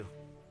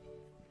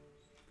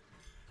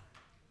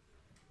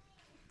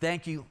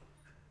Thank you,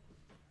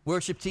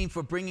 worship team,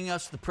 for bringing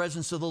us the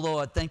presence of the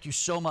Lord. Thank you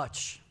so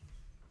much.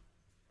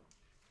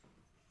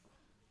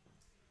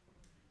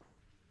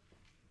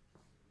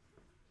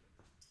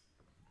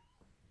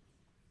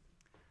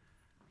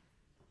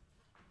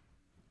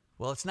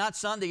 Well, it's not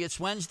Sunday, it's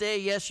Wednesday.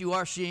 Yes, you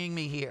are seeing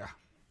me here.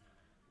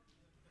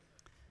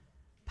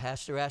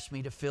 Pastor asked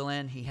me to fill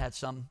in. He had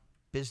some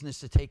business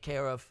to take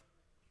care of.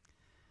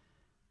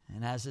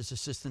 And as his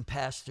assistant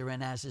pastor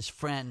and as his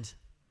friend,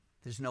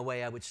 there's no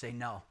way I would say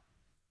no.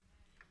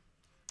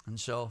 And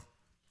so,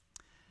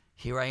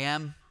 here I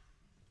am,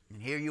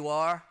 and here you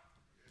are,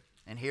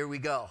 and here we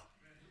go.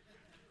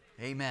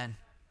 Amen.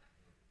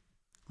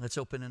 Let's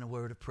open in a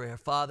word of prayer.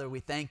 Father, we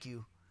thank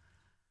you.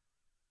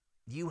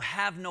 You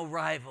have no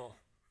rival.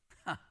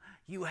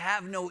 You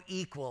have no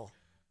equal.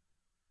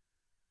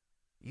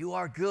 You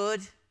are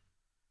good,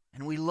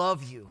 and we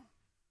love you.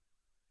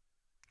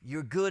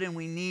 You're good, and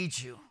we need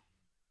you.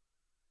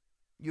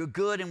 You're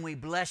good, and we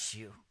bless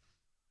you.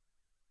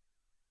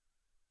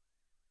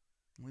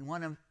 We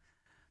want to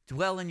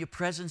dwell in your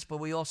presence,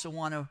 but we also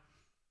want to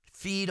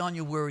feed on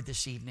your word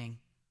this evening.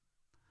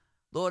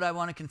 Lord, I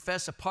want to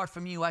confess, apart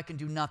from you, I can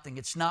do nothing.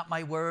 It's not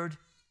my word.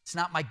 It's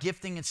not my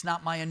gifting. It's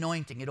not my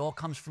anointing. It all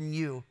comes from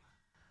you.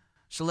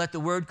 So let the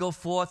word go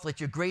forth. Let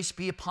your grace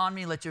be upon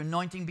me. Let your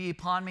anointing be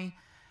upon me.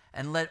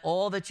 And let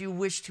all that you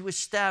wish to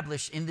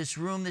establish in this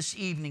room this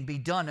evening be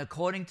done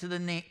according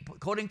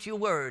to your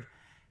word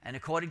and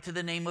according to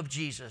the name of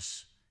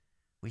Jesus.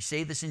 We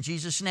say this in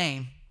Jesus'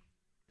 name.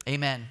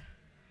 Amen.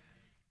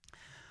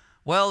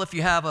 Well, if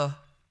you have a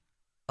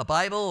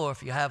Bible or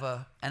if you have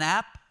an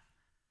app,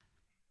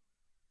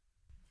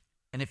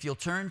 and if you'll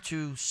turn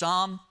to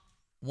Psalm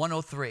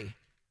 103.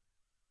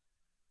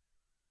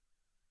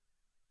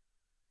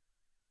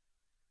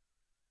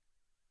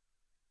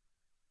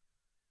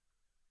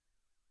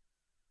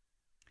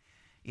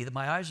 Either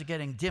my eyes are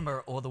getting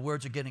dimmer or the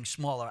words are getting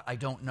smaller. I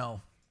don't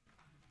know.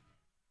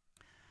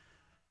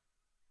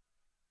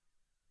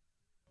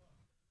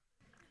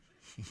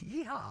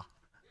 Yeah.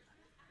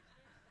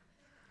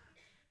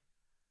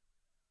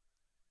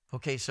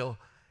 Okay, so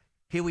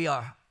here we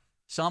are.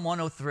 Psalm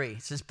 103.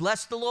 It says,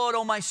 "Bless the Lord,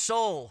 O my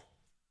soul,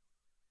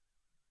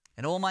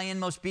 and all my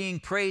inmost being,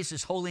 praise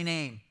his holy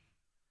name.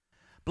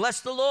 Bless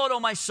the Lord, O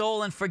my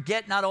soul, and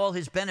forget not all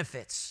his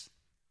benefits,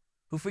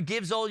 who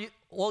forgives all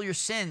your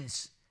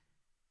sins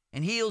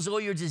and heals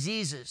all your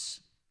diseases,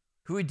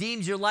 who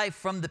redeems your life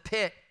from the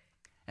pit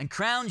and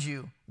crowns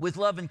you with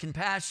love and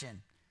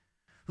compassion,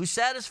 who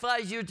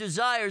satisfies your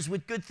desires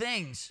with good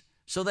things,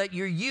 so that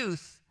your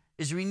youth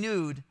is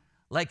renewed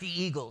like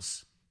the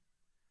eagles.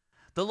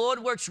 The Lord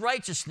works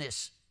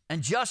righteousness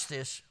and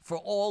justice for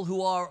all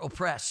who are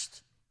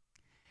oppressed.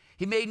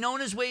 He made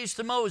known his ways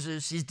to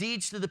Moses, his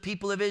deeds to the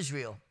people of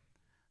Israel.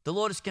 The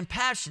Lord is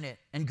compassionate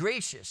and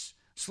gracious,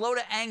 slow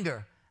to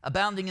anger,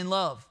 abounding in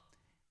love.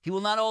 He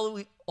will not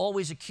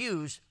always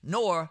accuse,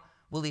 nor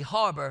will he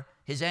harbor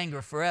his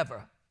anger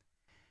forever.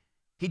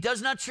 He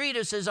does not treat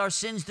us as our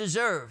sins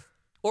deserve,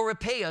 or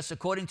repay us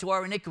according to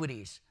our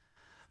iniquities.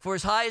 For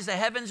as high as the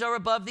heavens are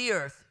above the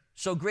earth,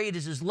 so great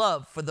is his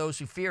love for those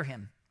who fear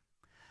him.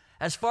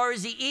 As far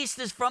as the east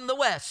is from the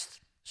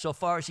west, so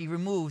far as he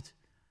removed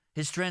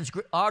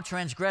our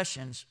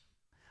transgressions.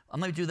 I'm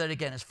going to do that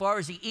again. As far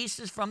as the east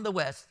is from the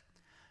west,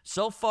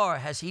 so far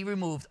has he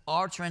removed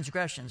our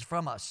transgressions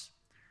from us.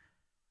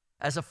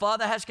 As a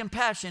father has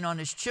compassion on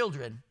his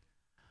children,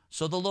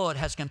 so the Lord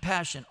has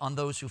compassion on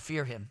those who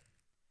fear him.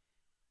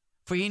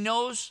 For he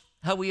knows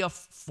how we are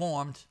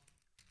formed.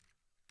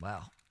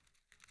 Wow.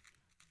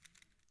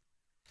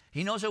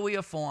 He knows how we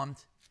are formed.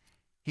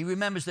 He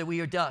remembers that we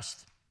are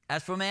dust.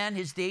 As for man,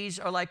 his days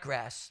are like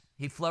grass.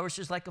 He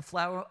flourishes like a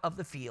flower of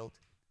the field.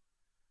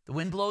 The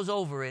wind blows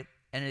over it,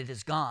 and it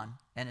is gone,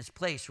 and its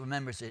place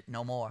remembers it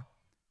no more.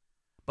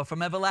 But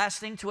from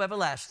everlasting to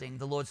everlasting,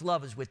 the Lord's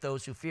love is with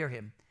those who fear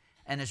him,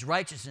 and his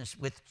righteousness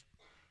with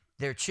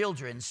their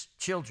children's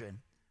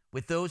children,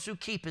 with those who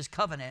keep his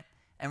covenant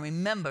and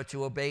remember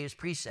to obey his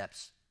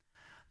precepts.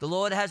 The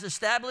Lord has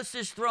established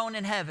his throne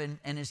in heaven,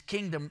 and his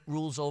kingdom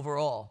rules over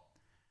all.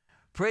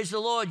 Praise the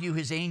Lord, you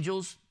his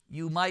angels,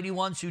 you mighty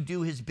ones who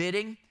do his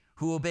bidding,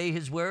 who obey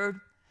his word.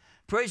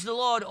 Praise the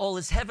Lord, all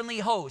his heavenly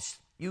hosts,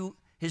 you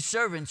his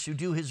servants who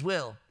do his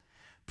will.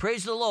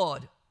 Praise the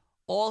Lord,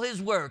 all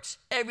his works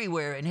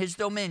everywhere in his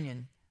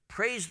dominion.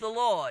 Praise the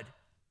Lord,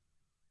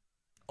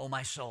 O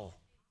my soul.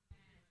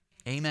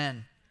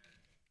 Amen.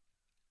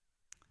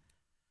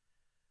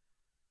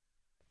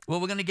 Well,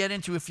 we're going to get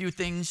into a few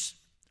things.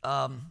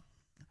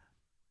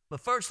 But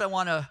first, I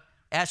want to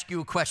ask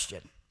you a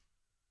question.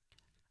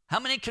 How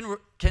many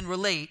can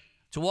relate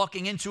to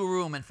walking into a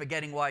room and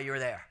forgetting why you're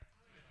there?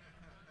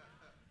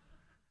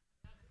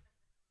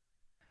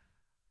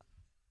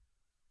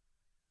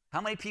 How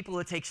many people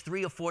it takes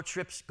 3 or 4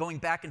 trips going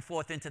back and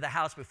forth into the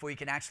house before you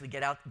can actually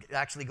get out,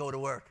 actually go to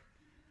work?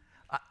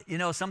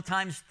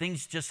 Sometimes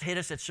things just hit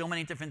us at so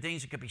many different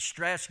things. It could be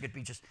stress. It could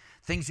be just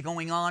things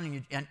going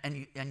on,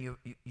 and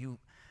you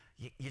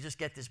just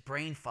get this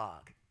brain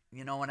fog.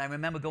 and I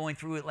remember going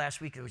through it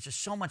last week. There was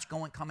just so much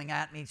coming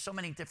at me, so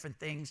many different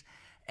things,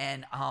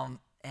 and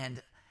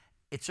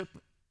it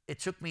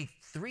took me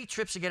 3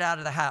 trips to get out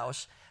of the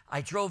house. I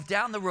drove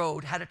down the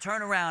road, had to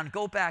turn around,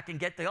 go back and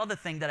get the other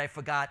thing that I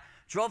forgot,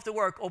 drove to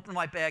work, opened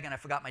my bag, and I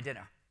forgot my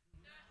dinner.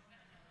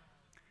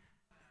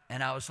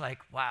 And I was like,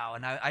 wow.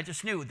 And I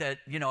just knew that,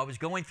 I was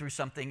going through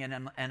something,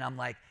 and I'm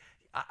like,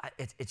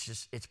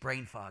 it's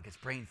brain fog. It's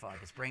brain fog.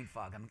 It's brain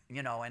fog.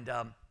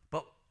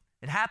 But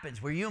it happens.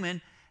 We're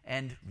human,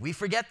 and we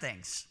forget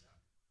things.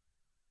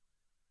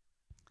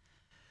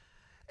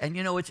 And,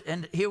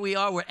 and here we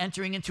are. We're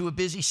entering into a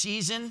busy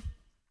season.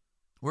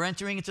 We're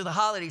entering into the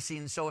holiday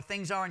season. So if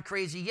things aren't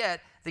crazy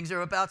yet, things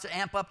are about to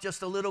amp up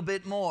just a little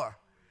bit more.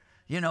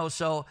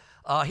 So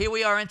here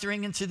we are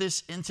entering into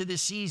this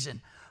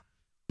season.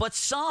 But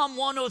Psalm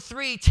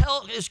 103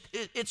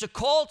 it's a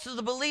call to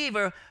the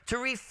believer to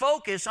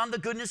refocus on the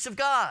goodness of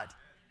God.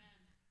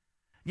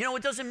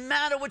 It doesn't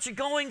matter what you're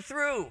going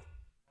through.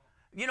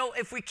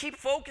 If we keep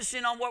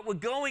focusing on what we're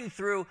going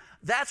through,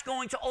 that's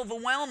going to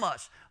overwhelm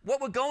us. What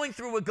we're going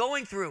through, we're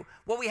going through.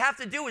 What we have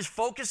to do is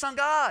focus on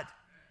God.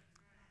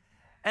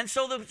 And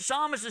so the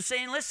psalmist is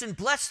saying, listen,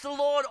 bless the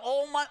Lord,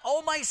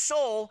 O my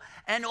soul,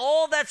 and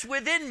all that's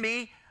within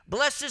me,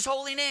 bless his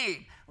holy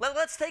name.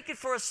 Let's take it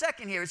for a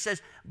second here. It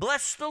says,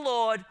 bless the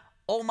Lord,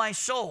 O my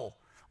soul.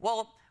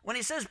 Well, when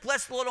he says,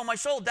 bless the Lord, O my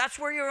soul, that's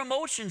where your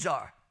emotions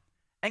are.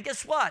 And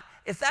guess what?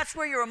 If that's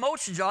where your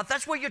emotions are,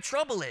 that's where your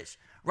trouble is,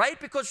 right?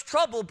 Because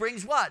trouble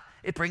brings what?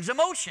 It brings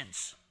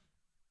emotions.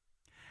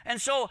 And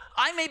so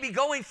I may be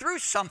going through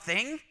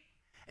something,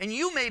 and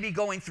you may be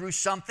going through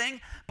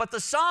something, but the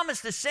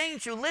psalmist is saying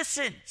to you,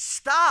 listen,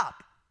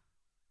 stop.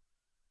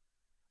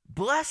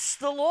 Bless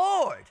the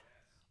Lord,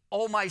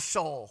 O my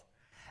soul,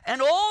 and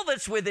all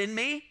that's within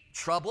me,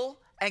 trouble,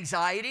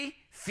 anxiety,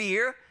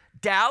 fear,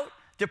 doubt,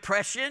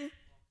 depression,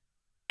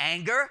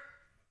 anger,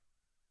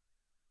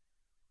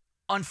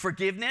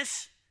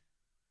 unforgiveness.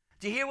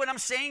 Do you hear what I'm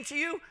saying to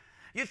you?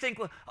 You think,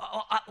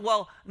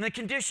 well, in the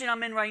condition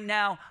I'm in right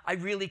now, I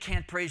really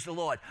can't praise the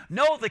Lord.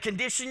 No, the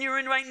condition you're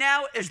in right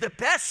now is the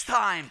best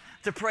time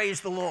to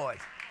praise the Lord.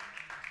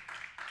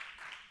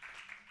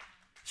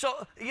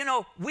 So,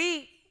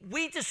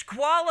 we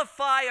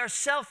disqualify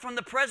ourselves from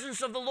the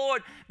presence of the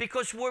Lord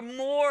because we're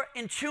more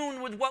in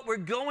tune with what we're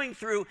going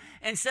through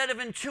instead of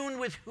in tune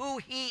with who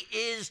he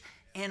is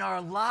in our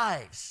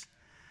lives.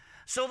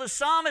 So the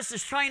psalmist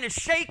is trying to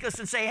shake us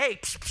and say, hey,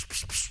 psh, psh,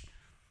 psh, psh.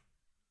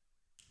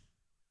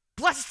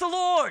 Bless the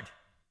Lord,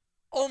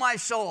 O my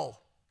soul,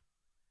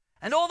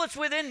 and all that's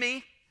within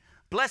me,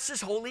 bless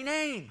his holy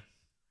name.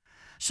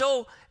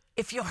 So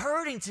if you're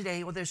hurting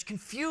today, or there's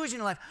confusion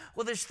in life,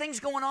 or there's things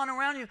going on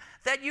around you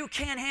that you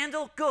can't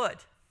handle, good.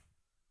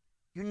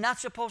 You're not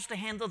supposed to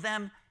handle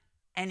them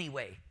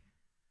anyway.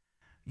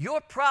 Your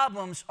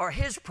problems are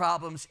his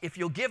problems if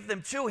you'll give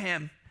them to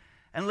him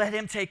and let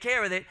him take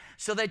care of it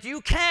so that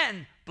you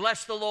can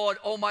bless the Lord,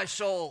 O my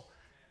soul.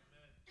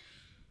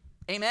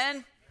 Amen?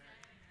 Amen?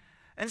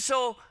 And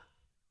so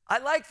I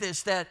like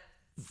this, that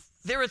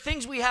there are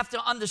things we have to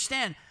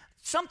understand.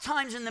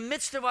 Sometimes in the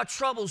midst of our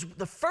troubles,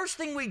 the first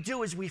thing we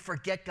do is we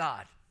forget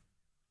God.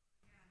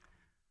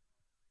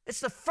 It's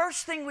the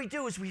first thing we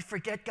do is we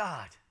forget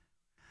God.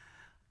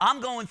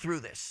 I'm going through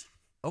this.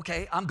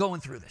 Okay, I'm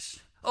going through this.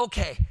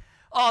 Okay,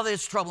 oh,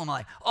 there's trouble in my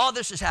life. Oh,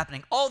 this is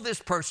happening. Oh, this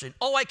person.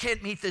 Oh, I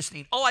can't meet this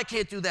need. Oh, I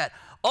can't do that.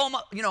 Oh,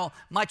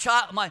 my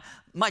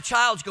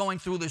child's going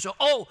through this.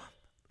 Oh,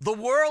 the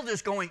world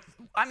is going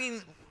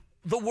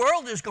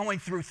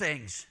through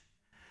things.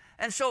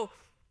 And so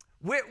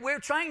we're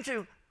trying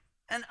to,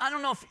 and I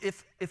don't know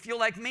if you're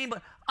like me,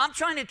 but I'm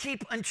trying to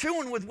keep in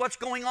tune with what's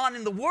going on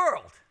in the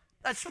world,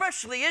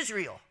 especially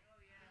Israel.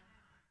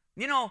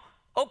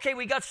 Okay,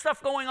 we got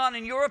stuff going on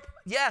in Europe,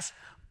 yes,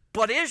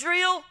 but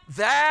Israel,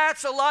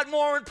 that's a lot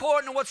more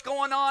important than what's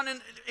going on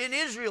in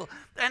Israel.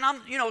 And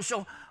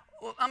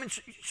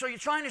so you're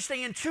trying to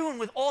stay in tune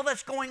with all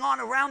that's going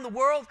on around the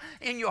world,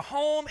 in your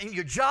home, in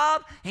your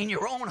job, in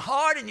your own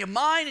heart, in your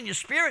mind, in your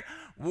spirit.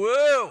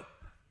 Whoa.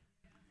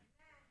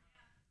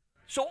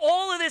 So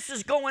all of this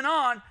is going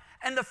on,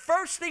 and the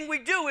first thing we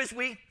do is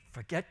we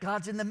forget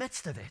God's in the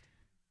midst of it.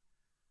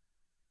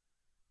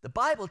 The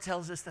Bible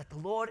tells us that the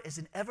Lord is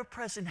an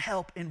ever-present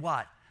help in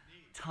what?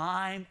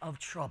 Time of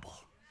trouble.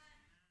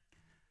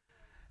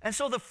 And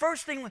so the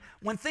first thing,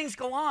 when things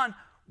go on,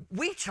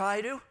 we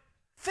try to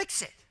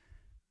fix it.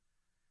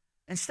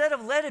 Instead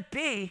of let it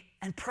be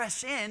and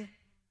press in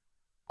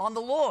on the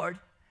Lord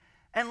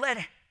and let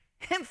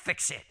him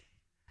fix it.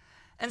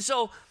 And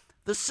so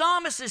the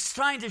psalmist is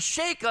trying to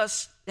shake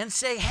us and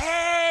say,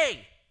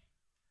 hey,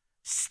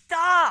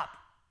 stop.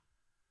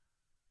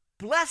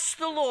 Bless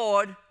the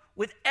Lord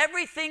with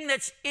everything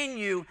that's in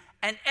you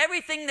and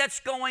everything that's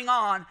going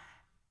on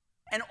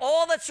and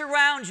all that's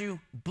around you.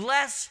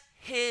 Bless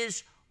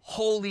his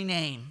holy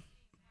name.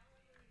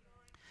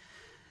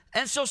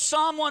 And so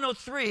Psalm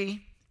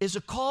 103 is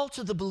a call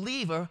to the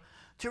believer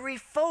to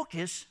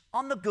refocus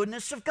on the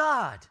goodness of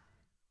God.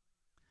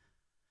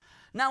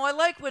 Now, I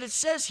like what it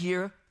says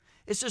here.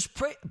 It says,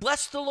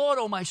 bless the Lord,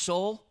 O my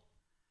soul,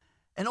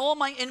 and all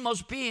my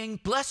inmost being,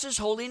 bless his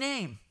holy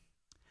name.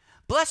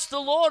 Bless the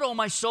Lord, O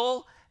my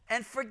soul,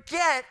 and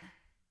forget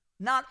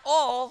not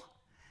all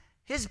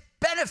his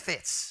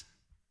benefits.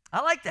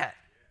 I like that.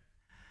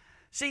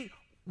 See,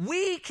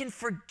 we can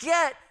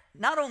forget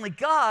not only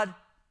God,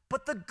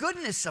 but the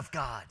goodness of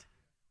God.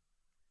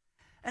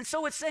 And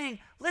so it's saying,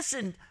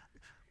 listen,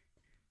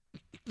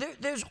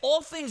 there's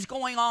all things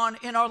going on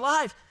in our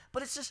life,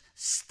 but it's just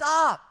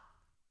stop.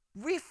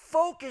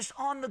 Refocus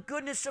on the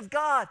goodness of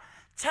God.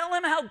 Tell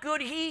him how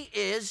good he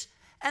is.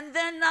 And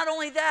then not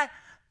only that,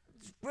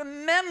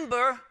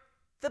 remember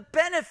the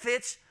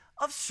benefits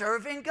of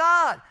serving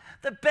God,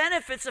 the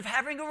benefits of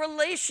having a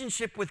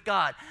relationship with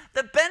God,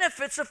 the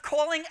benefits of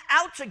calling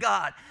out to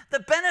God,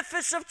 the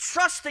benefits of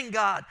trusting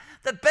God,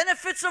 the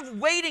benefits of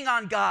waiting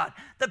on God,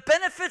 the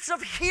benefits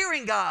of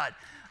hearing God.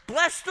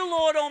 Bless the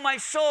Lord, O my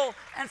soul,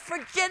 and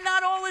forget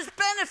not all his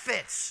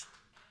benefits.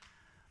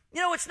 You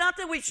know, it's not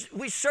that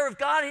we serve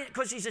God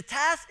because he's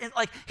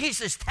he's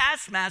his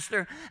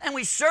taskmaster, and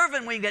we serve him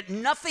and we get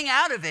nothing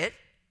out of it.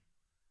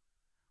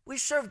 We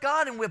serve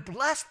God and we're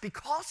blessed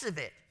because of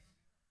it.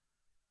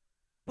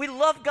 We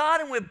love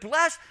God and we're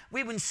blessed.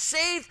 We've been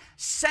saved,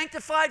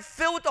 sanctified,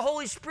 filled with the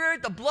Holy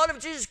Spirit. The blood of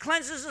Jesus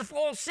cleanses us of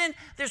all sin.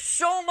 There's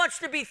so much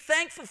to be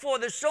thankful for.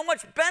 There's so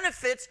much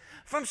benefits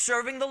from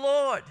serving the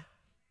Lord.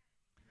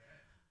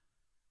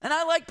 And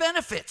I like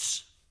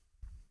benefits.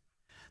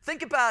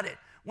 Think about it.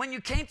 When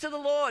you came to the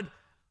Lord,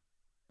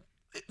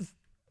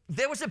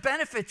 there was a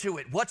benefit to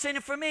it. What's in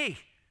it for me?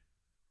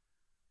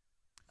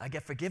 I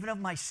get forgiven of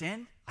my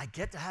sin. I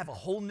get to have a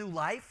whole new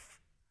life.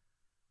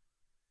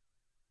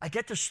 I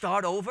get to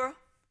start over.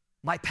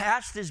 My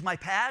past is my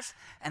past,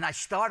 and I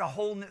start a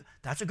whole new.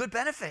 That's a good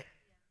benefit.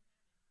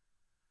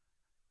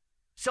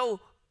 So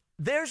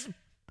there's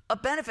a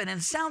benefit, and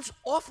it sounds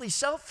awfully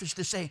selfish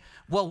to say,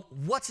 well,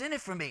 what's in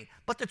it for me?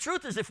 But the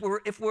truth is, if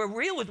we're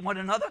real with one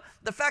another,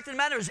 the fact of the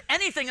matter is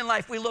anything in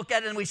life we look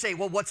at it and we say,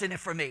 well, what's in it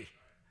for me?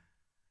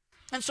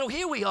 And so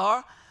here we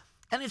are,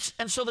 and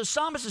so the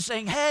psalmist is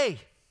saying, hey,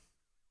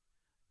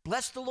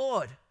 bless the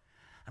Lord.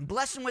 And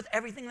bless him with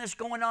everything that's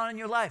going on in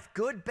your life.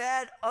 Good,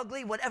 bad,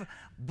 ugly, whatever.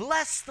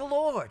 Bless the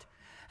Lord.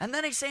 And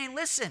then he's saying,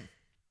 listen,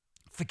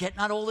 forget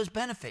not all his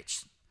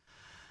benefits.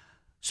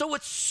 So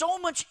with so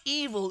much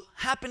evil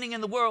happening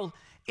in the world,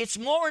 it's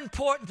more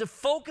important to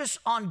focus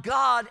on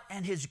God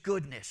and his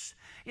goodness.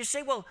 You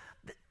say, well,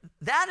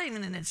 that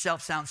even in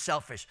itself sounds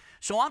selfish.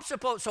 So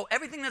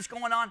everything that's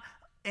going on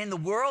in the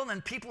world,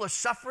 and people are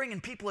suffering,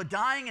 and people are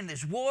dying, and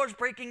there's wars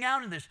breaking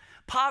out, and there's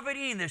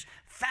poverty, and there's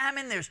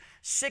famine, there's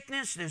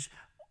sickness, there's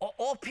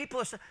all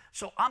people are.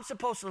 So I'm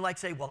supposed to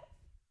say, well,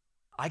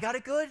 I got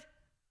it good?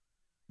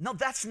 No,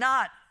 that's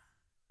not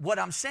what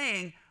I'm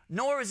saying,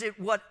 nor is it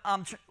what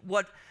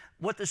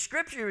the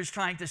scripture is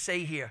trying to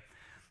say here.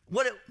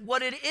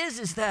 What it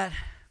is that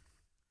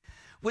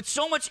with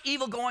so much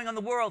evil going on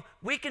in the world,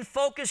 we can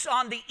focus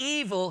on the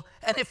evil,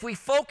 and if we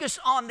focus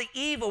on the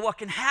evil, what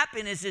can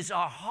happen is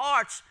our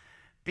hearts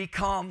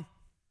become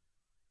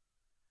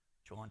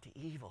drawn to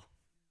evil.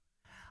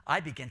 I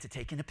begin to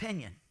take an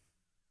opinion.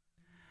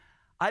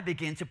 I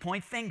begin to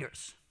point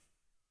fingers.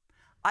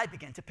 I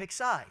begin to pick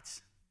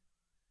sides.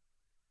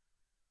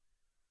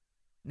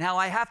 Now,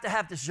 I have to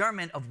have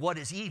discernment of what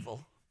is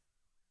evil,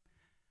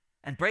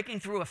 and breaking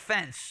through a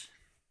fence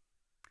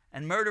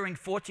and murdering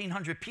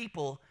 1,400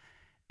 people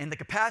in the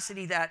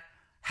capacity that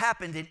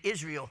happened in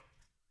Israel,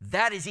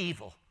 that is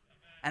evil.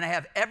 And I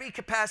have every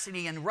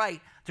capacity and right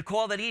to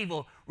call that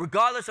evil,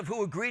 regardless of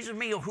who agrees with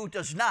me or who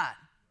does not.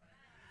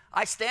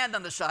 I stand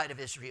on the side of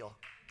Israel.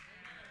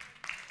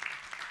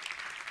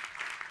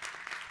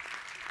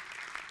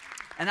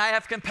 And I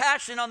have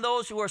compassion on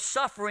those who are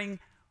suffering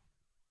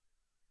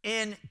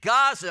in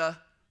Gaza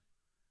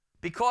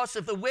because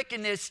of the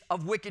wickedness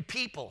of wicked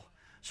people.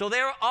 So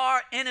there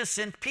are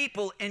innocent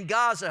people in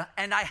Gaza,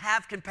 and I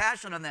have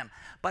compassion on them.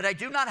 But I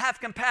do not have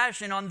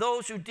compassion on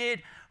those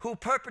who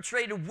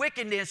perpetrated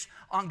wickedness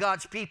on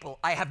God's people.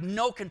 I have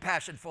no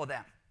compassion for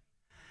them.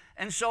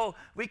 And so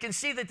we can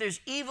see that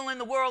there's evil in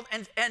the world,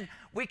 and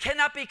we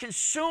cannot be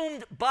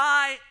consumed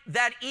by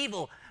that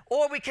evil.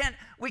 Or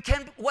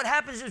what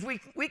happens is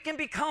we can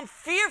become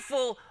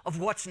fearful of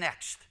what's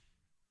next.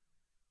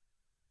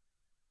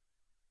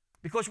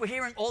 Because we're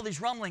hearing all these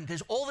rumbling,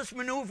 there's all this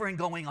maneuvering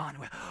going on.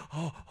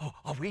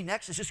 Are we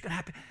next? Is this going to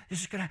happen? Is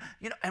this going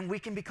to, and we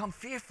can become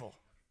fearful.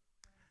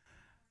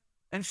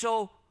 And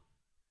so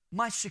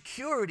my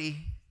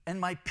security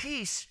and my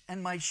peace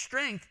and my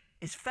strength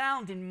is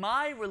found in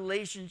my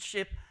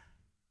relationship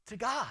to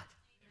God.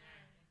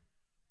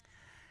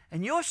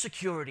 And your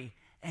security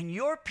and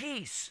your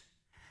peace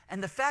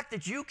and the fact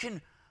that you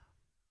can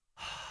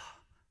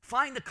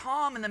find the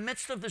calm in the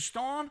midst of the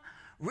storm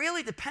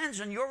really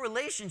depends on your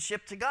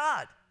relationship to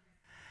God.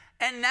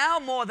 And now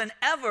more than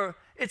ever,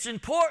 it's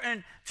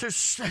important to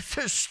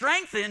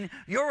strengthen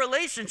your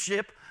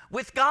relationship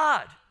with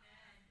God.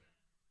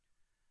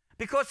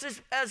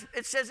 Because as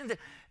it says in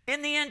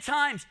the end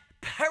times,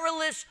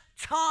 perilous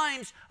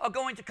times are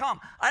going to come.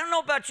 I don't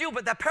know about you,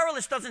 but that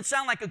perilous doesn't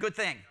sound like a good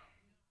thing.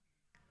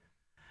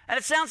 And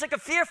it sounds like a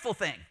fearful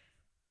thing.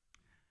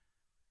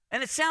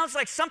 And it sounds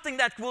like something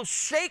that will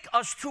shake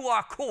us to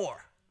our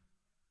core.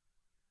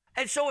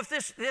 And so if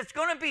it's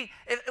going to be,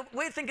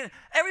 we're thinking,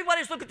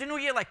 everybody's looking at the new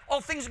year like,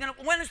 oh,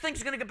 when is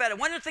things going to get better?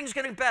 When are things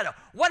going to get better?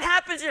 What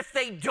happens if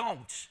they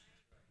don't?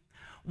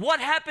 What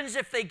happens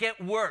if they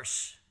get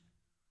worse?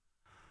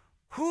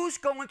 Who's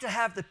going to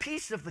have the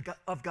peace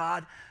of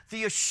God,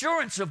 the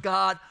assurance of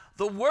God,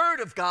 the Word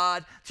of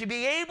God, to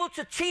be able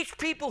to teach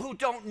people who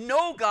don't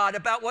know God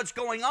about what's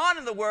going on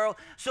in the world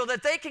so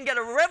that they can get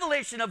a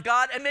revelation of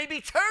God and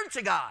maybe turn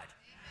to God?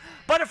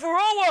 But if we're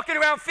all walking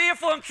around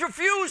fearful and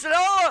confused and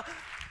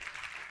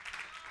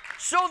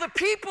so the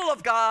people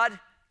of God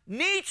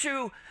need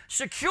to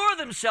secure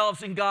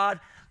themselves in God,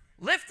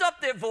 lift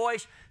up their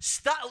voice,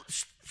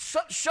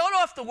 shut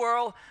off the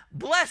world,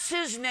 bless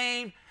His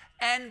name,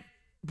 and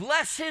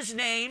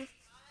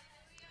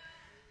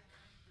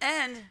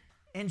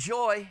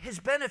enjoy His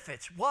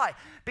benefits. Why?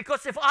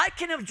 Because if I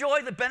can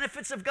enjoy the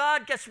benefits of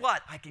God, guess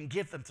what? I can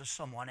give them to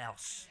someone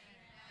else.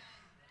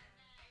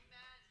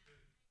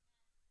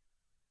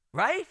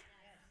 Right?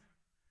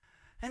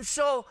 And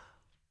so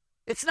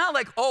it's not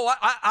like, oh,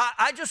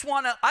 I just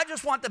want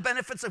the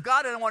benefits of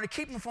God and I want to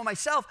keep them for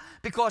myself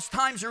because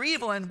times are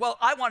evil and, well,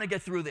 I want to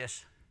get through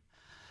this.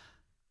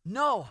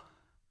 No,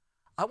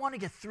 I want to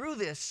get through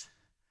this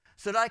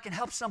so that I can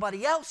help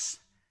somebody else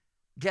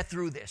get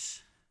through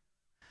this.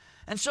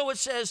 And so it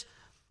says,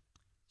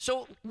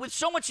 so with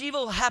so much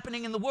evil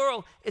happening in the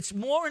world, it's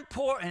more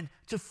important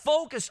to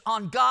focus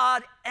on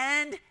God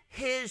and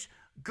His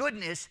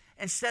goodness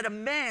instead of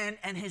man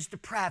and his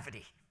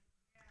depravity.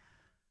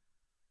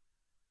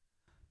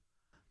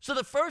 So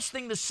the first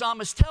thing the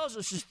psalmist tells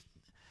us is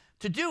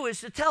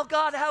to tell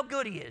God how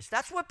good He is.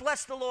 That's what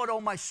bless the Lord, oh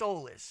my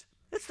soul is.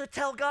 It's to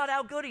tell God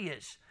how good He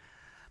is.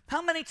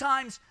 How many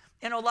times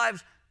in our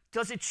lives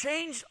does it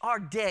change our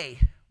day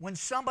when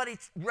somebody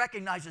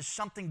recognizes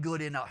something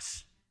good in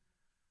us?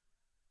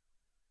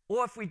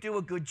 Or if we do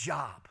a good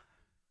job?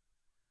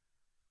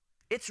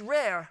 It's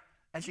rare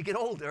as you get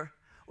older,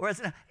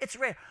 it's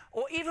rare.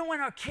 Or even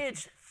when our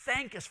kids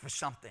thank us for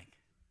something.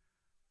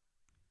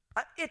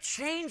 It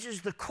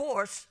changes the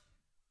course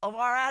of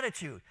our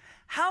attitude.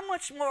 How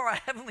much more our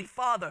Heavenly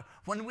Father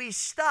when we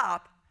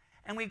stop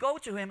and we go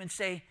to Him and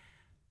say,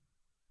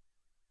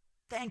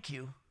 thank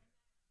you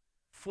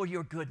for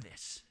your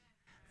goodness.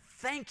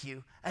 Thank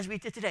you, as we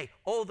did today.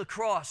 Oh, the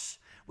cross.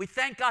 We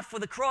thank God for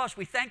the cross.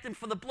 We thank Him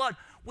for the blood.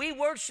 We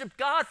worship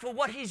God for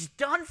what He's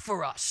done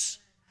for us.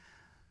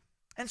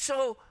 And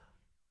so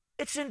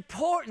it's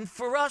important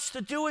for us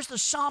to do as the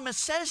psalmist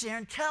says here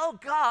and tell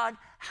God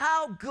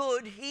how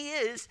good He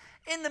is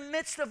in the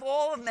midst of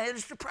all of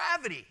man's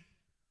depravity.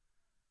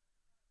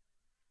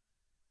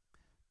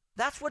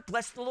 That's what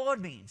bless the Lord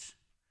means.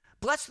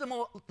 Bless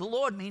the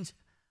Lord means,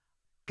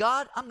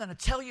 God, I'm going to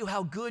tell you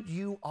how good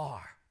you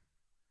are.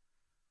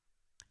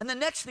 And the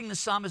next thing the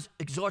psalmist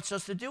exhorts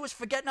us to do is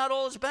forget not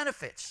all His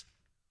benefits.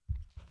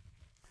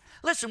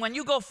 Listen, when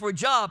you go for a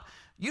job,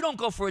 you don't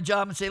go for a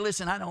job and say,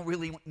 listen, I don't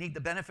really need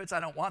the benefits. I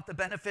don't want the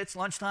benefits.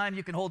 Lunchtime,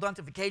 you can hold on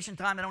to vacation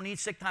time. I don't need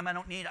sick time.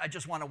 I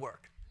just want to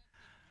work.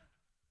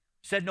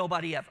 Said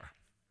nobody ever.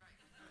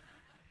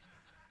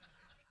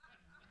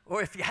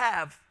 Or if you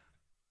have,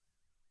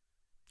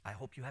 I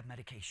hope you have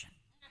medication.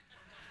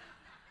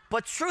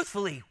 But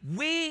truthfully,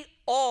 we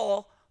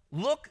all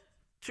look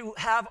to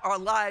have our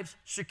lives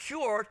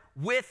secured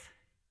with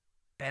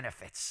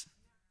benefits.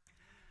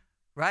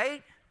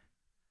 Right?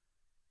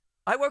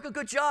 I work a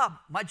good job.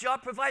 My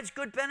job provides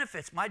good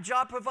benefits. My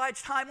job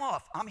provides time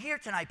off. I'm here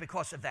tonight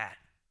because of that.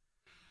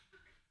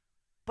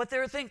 But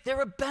there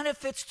are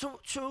benefits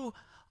to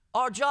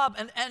our job,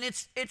 and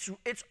it's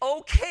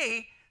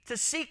okay to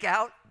seek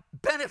out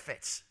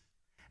benefits.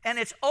 And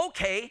it's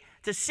okay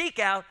to seek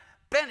out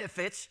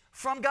benefits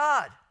from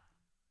God.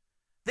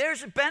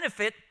 There's a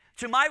benefit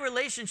to my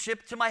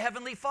relationship to my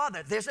Heavenly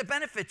Father. There's a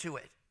benefit to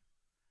it.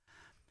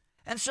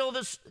 And so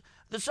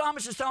the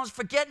psalmist is telling us,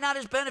 forget not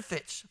His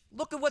benefits.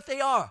 Look at what they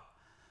are.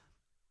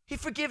 He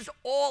forgives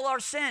all our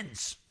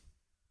sins.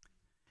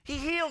 He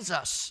heals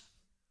us.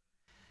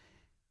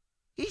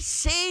 He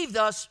saved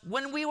us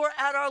when we were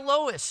at our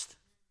lowest.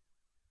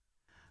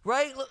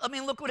 Right? I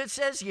mean, look what it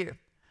says here.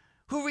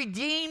 Who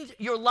redeemed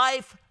your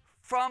life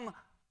from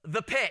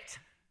the pit.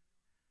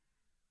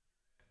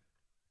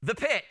 The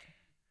pit.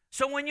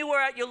 So when you were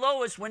at your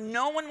lowest, when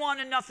no one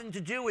wanted nothing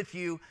to do with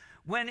you,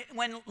 when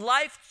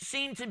life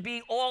seemed to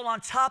be all on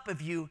top of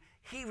you,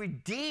 He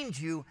redeemed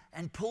you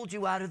and pulled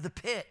you out of the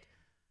pit.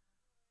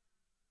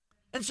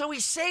 And so He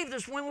saved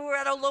us when we were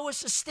at our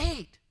lowest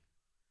estate.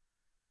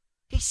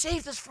 He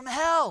saved us from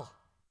hell.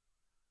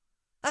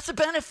 That's a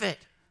benefit.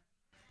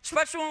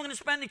 Especially when we're going to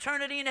spend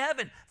eternity in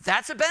heaven.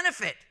 That's a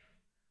benefit.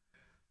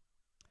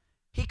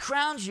 He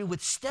crowns you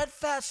with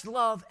steadfast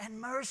love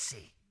and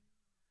mercy.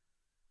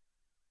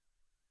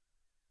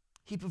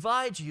 He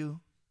provides you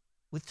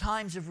with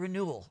times of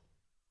renewal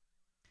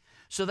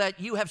so that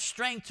you have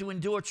strength to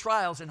endure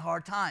trials in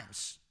hard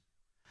times.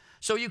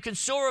 So you can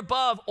soar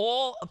above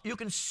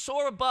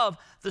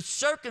the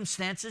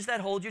circumstances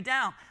that hold you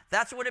down.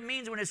 That's what it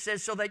means when it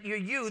says, so that your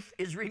youth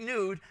is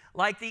renewed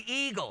like the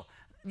eagle.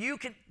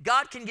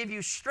 God can give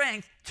you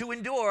strength to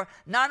endure,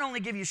 not only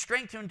give you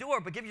strength to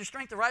endure, but give you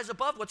strength to rise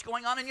above what's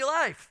going on in your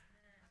life.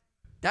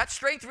 That's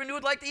strength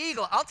renewed like the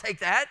eagle. I'll take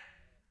that.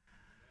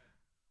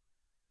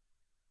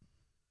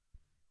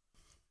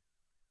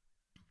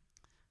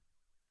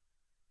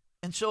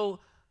 And so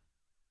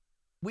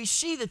we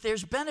see that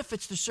there's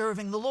benefits to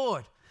serving the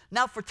Lord.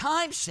 Now, for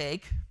time's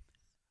sake,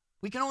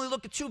 we can only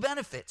look at 2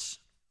 benefits.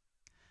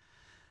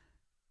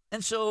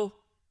 And so,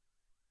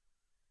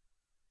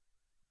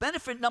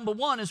 benefit number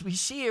 1, as we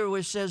see here, where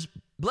it says,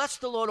 bless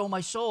the Lord, O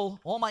my soul,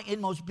 all my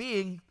inmost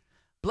being,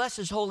 bless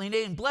his holy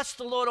name. Bless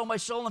the Lord, O my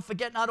soul, and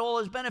forget not all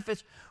his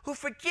benefits, who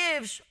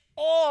forgives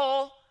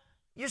all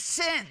your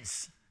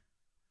sins.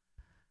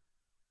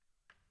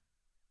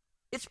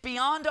 It's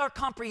beyond our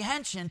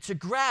comprehension to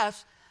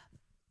grasp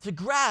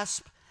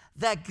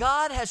that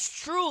God has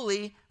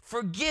truly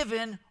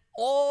forgiven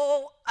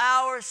all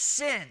our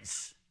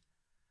sins.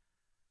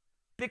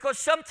 Because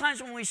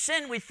sometimes when we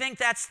sin, we think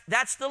that's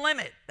the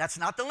limit. That's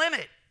not the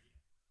limit.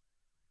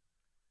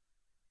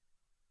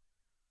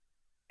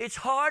 It's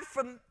hard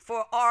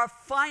for our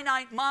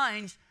finite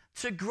minds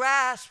to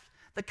grasp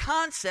the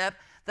concept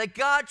that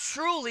God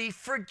truly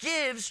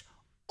forgives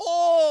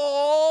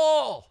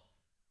all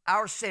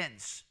our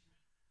sins.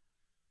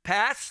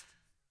 Past,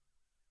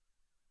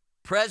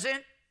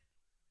 present,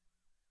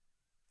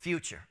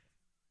 future.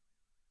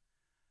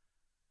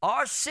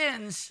 Our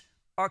sins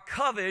are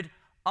covered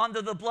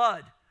under the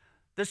blood.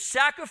 The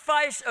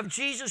sacrifice of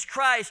Jesus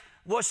Christ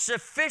was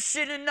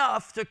sufficient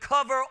enough to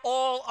cover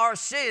all our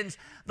sins.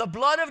 The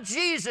blood of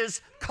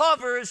Jesus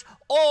covers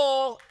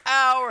all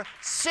our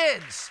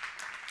sins.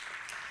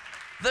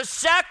 The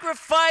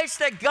sacrifice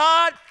that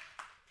God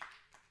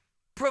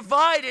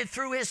provided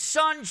through his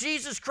Son,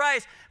 Jesus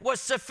Christ,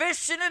 was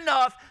sufficient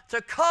enough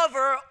to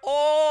cover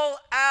all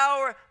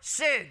our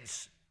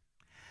sins.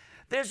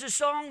 There's a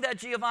song that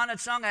Giovanna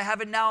sung, I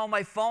have it now on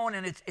my phone,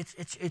 and it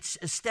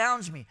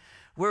astounds me,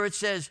 where it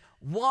says,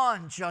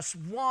 just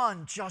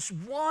one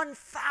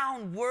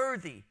found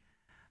worthy.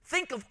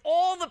 Think of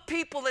all the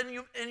people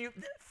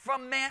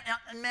from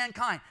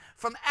mankind,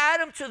 from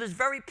Adam to this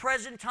very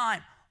present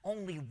time,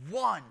 only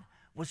one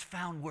was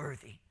found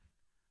worthy,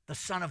 the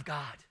Son of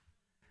God.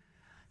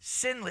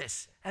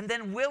 Sinless, and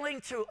then willing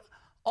to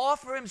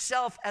offer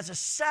himself as a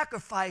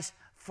sacrifice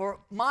for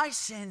my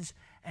sins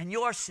and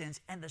your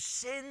sins and the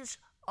sins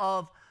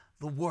of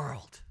the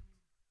world.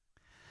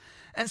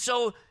 And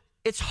so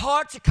it's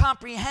hard to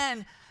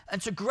comprehend and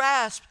to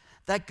grasp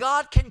that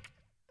God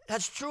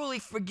has truly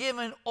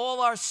forgiven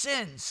all our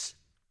sins.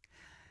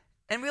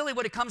 And really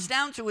what it comes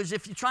down to is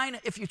if you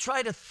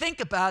try to think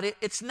about it,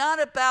 it's not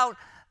about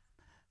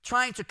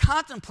trying to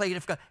contemplate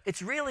if God,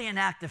 it's really an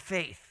act of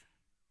faith.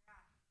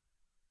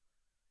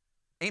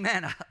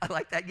 Amen. I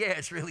like that. Yeah,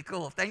 it's really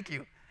cool. Thank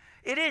you.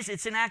 It is.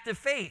 It's an act of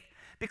faith.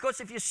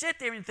 Because if you sit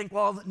there and think,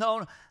 well,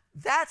 no,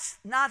 that's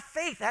not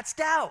faith. That's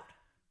doubt.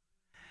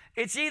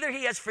 It's either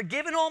he has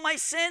forgiven all my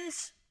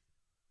sins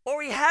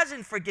or he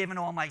hasn't forgiven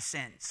all my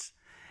sins.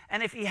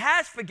 And if he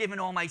has forgiven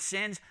all my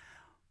sins,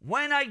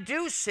 when I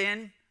do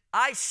sin,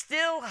 I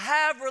still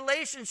have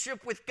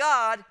relationship with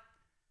God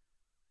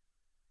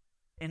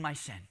in my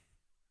sin.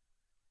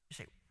 You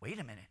say, wait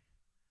a minute.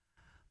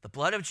 The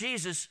blood of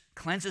Jesus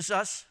cleanses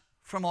us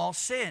from all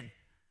sin.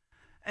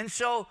 And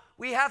so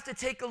we have to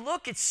take a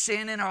look at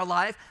sin in our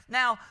life.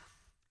 Now,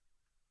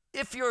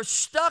 if you're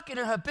stuck in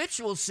a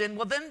habitual sin,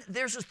 well, then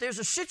there's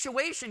a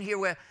situation here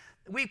where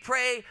we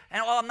pray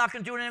and, I'm not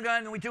going to do it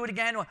again, and we do it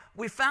again. Or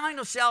we find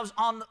ourselves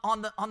on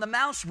the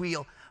mouse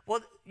wheel.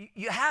 Well,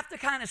 you have to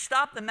kind of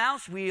stop the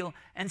mouse wheel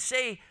and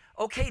say,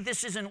 okay,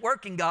 this isn't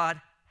working,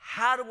 God.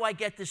 How do I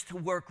get this to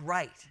work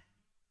right?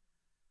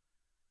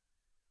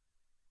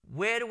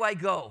 Where do I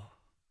go?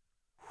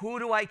 Who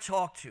do I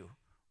talk to?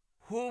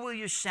 Who will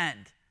you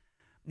send?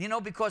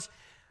 Because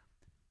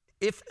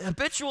if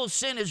habitual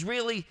sin is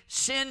really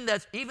sin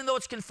that, even though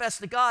it's confessed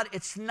to God,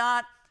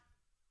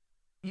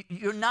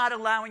 you're not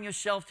allowing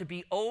yourself to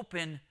be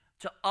open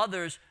to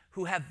others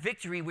who have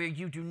victory where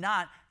you do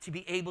not, to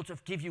be able to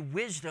give you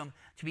wisdom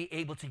to be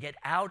able to get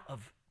out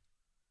of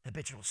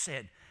habitual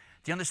sin.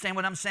 Do you understand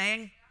what I'm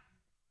saying?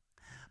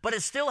 But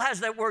it still has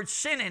that word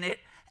sin in it,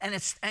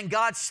 and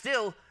God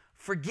still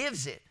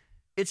forgives it.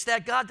 It's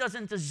that God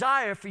doesn't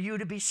desire for you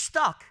to be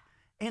stuck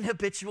in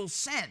habitual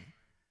sin.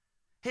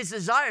 His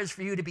desire is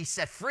for you to be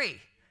set free.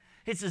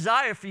 His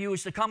desire for you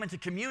is to come into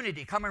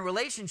community, come in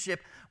relationship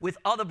with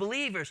other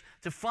believers,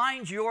 to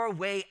find your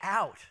way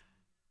out.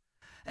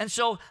 And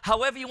so,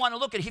 however you want to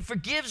look at it, he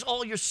forgives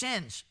all your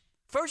sins.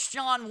 1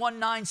 John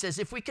 1:9 says,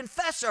 if we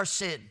confess our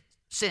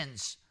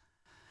sins,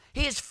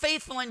 he is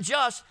faithful and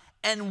just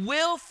and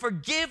will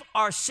forgive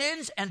our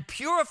sins and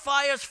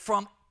purify us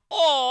from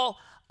all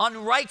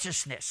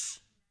unrighteousness.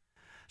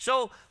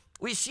 So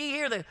we see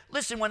here that,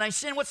 listen, when I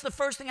sin, what's the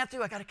first thing I have to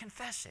do? I got to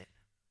confess it.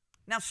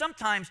 Now,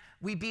 sometimes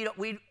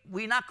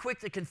we're not quick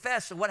to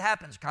confess, so what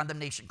happens?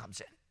 Condemnation comes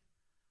in.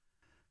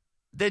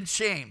 then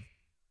shame,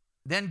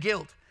 then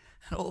guilt.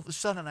 And all of a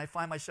sudden, I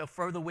find myself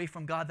further away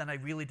from God than I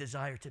really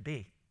desire to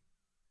be.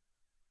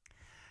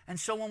 And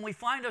so when we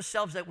find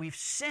ourselves that we've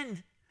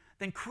sinned,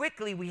 then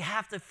quickly we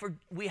have to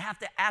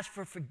ask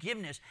for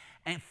forgiveness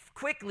and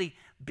quickly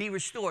be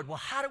restored. Well,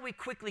 how do we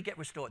quickly get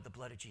restored? The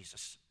blood of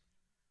Jesus.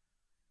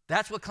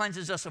 That's what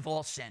cleanses us of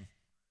all sin.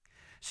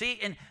 See,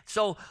 and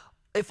so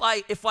if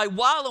I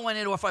wallow in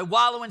it, or if I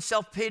wallow in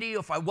self-pity, or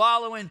if I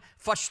wallow in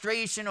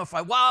frustration, or if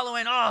I wallow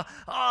in,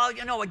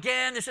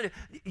 again, this,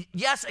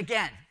 yes,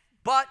 again.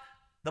 But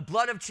the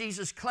blood of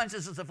Jesus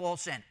cleanses us of all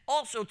sin.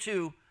 Also,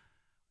 too,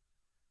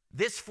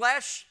 this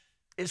flesh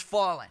is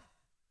fallen.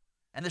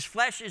 And this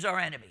flesh is our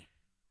enemy,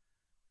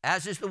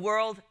 as is the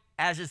world,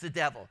 as is the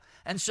devil.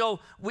 And so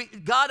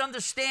God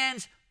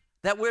understands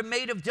that we're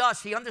made of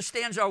dust. He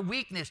understands our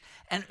weakness.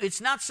 And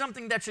it's not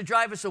something that should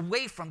drive us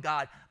away from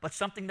God, but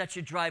something that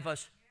should drive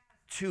us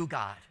to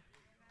God.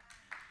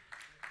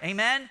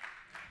 Amen?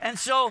 And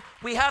so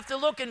we have to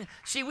look and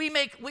see, we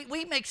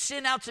make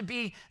sin out to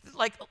be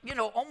like,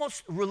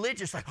 almost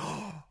religious, like,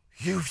 oh,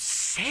 you've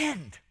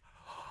sinned.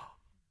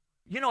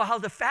 You know how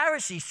the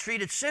Pharisees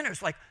treated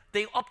sinners, like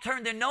they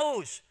upturned their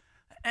nose.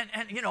 And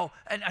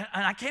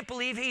I can't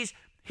believe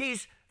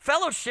he's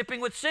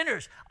fellowshipping with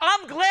sinners.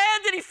 I'm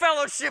glad that he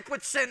fellowshiped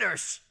with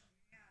sinners.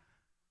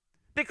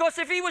 Because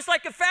if he was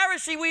like a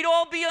Pharisee, we'd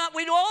all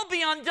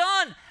be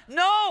undone.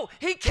 No,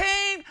 he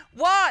came,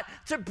 what?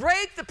 To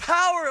break the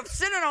power of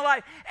sin in our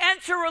life and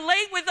to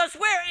relate with us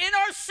where? In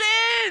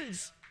our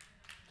sins.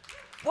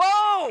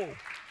 Whoa.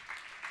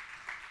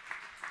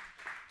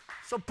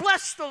 So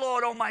bless the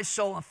Lord, O my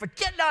soul, and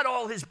forget not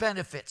all his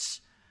benefits.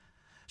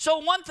 So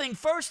one thing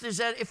first is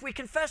that if we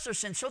confess our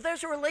sin, so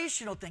there's a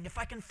relational thing. If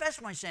I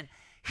confess my sin,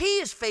 he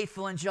is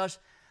faithful and just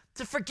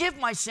to forgive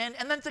my sin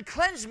and then to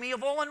cleanse me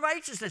of all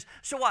unrighteousness.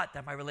 So what?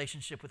 That my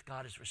relationship with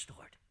God is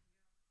restored.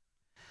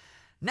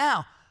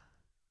 Now,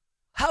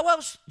 how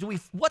else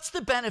what's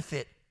the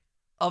benefit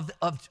of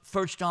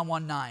 1 John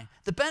 1:9?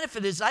 The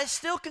benefit is I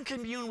still can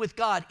commune with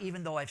God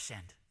even though I've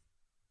sinned.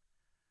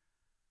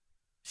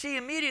 See,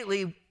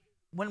 immediately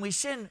when we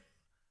sin,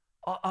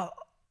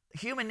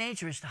 human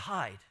nature is to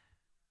hide.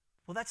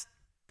 Well,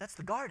 that's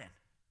the garden.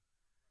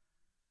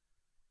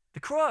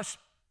 The cross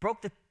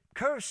broke the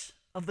curse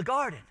of the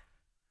garden.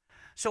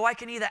 So I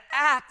can either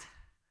act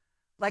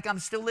like I'm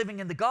still living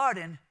in the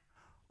garden,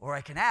 or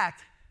I can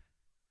act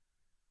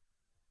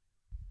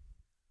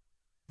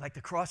like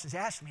the cross has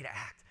asked me to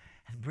act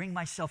and bring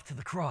myself to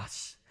the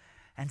cross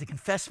and to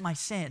confess my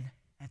sin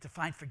and to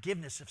find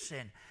forgiveness of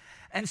sin.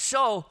 And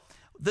so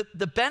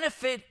the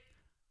benefit,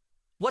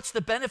 what's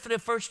the benefit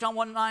of 1 John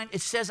 1:9?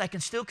 It says I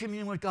can still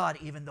commune with God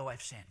even though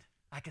I've sinned.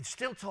 I can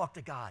still talk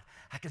to God.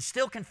 I can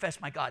still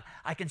confess my God.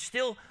 I can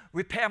still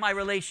repair my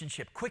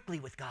relationship quickly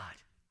with God.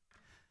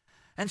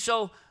 And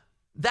so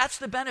that's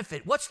the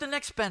benefit. What's the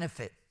next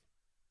benefit?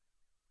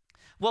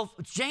 Well,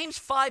 James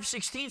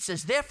 5:16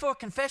 says, therefore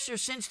confess your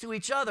sins to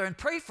each other and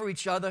pray for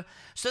each other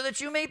so that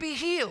you may be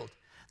healed.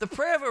 The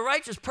prayer of a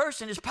righteous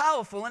person is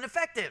powerful and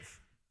effective.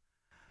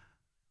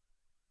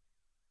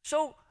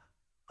 So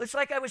it's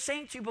like I was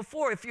saying to you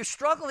before, if you're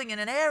struggling in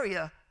an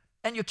area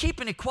and you're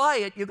keeping it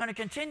quiet, you're going to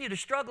continue to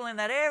struggle in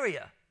that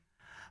area.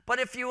 But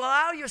if you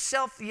allow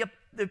yourself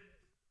the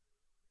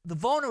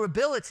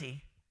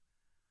vulnerability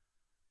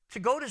to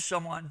go to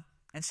someone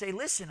and say,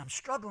 listen, I'm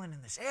struggling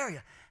in this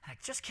area, and I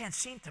just can't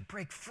seem to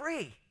break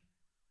free.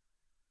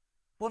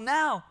 Well,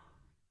 now,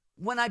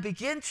 when I've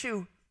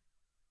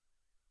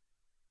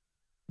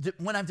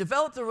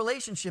developed a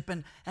relationship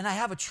and I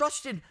have a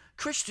trusted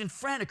Christian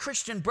friend, a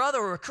Christian brother,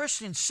 or a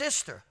Christian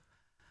sister,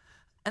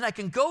 and I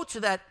can go to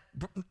that,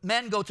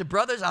 men go to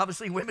brothers,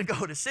 obviously women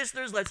go to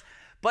sisters,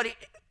 but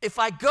if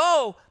I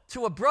go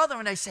to a brother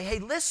and I say, hey,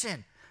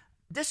 listen,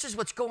 this is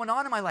what's going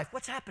on in my life.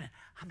 What's happening?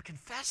 I'm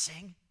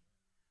confessing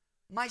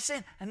my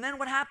sin. And then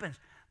what happens?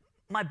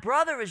 My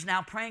brother is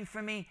now praying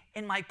for me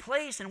in my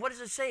place. And what does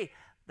it say?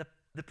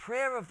 The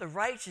prayer of the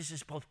righteous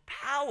is both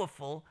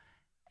powerful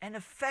and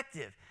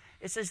effective.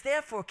 It says,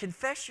 therefore,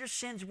 confess your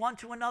sins one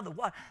to another.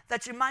 What?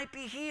 That you might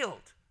be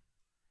healed.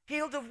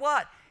 Healed of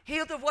what?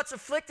 Healed of what's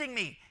afflicting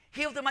me.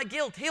 Healed of my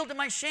guilt. Healed of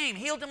my shame.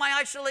 Healed of my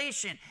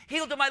isolation.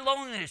 Healed of my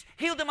loneliness.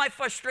 Healed of my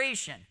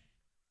frustration.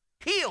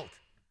 Healed.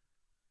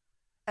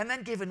 And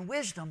then given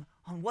wisdom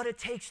on what it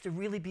takes to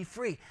really be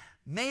free.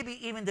 Maybe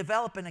even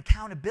develop an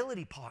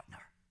accountability partner.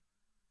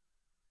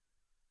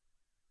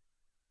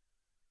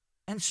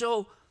 And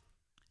so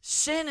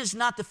sin is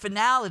not the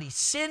finality.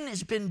 Sin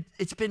it's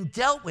been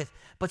dealt with.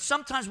 But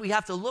sometimes we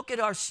have to look at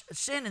our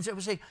sin and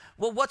say,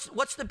 well,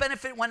 what's the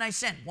benefit when I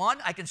sin? One,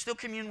 I can still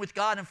commune with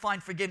God and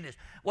find forgiveness.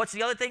 What's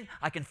the other thing?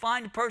 I can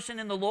find a person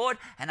in the Lord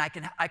and I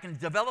can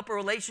develop a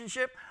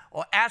relationship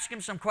or ask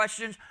him some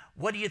questions.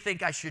 What do you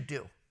think I should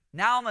do?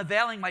 Now I'm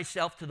availing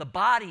myself to the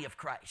body of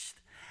Christ.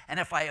 And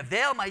if I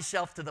avail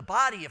myself to the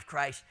body of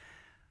Christ,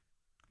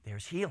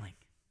 there's healing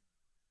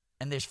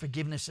and there's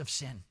forgiveness of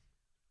sin.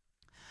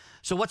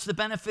 So what's the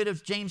benefit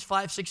of James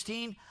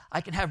 5:16? I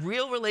can have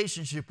real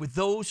relationship with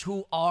those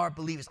who are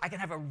believers. I can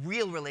have a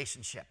real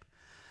relationship.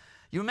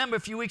 You remember a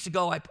few weeks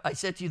ago, I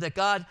said to you that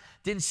God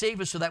didn't save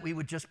us so that we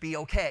would just be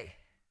okay.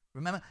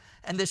 Remember?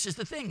 And this is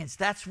the thing.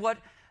 That's what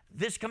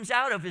this comes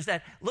out of, is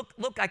that,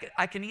 look,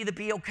 I can either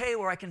be okay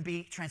or I can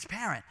be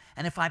transparent.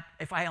 And if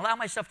I allow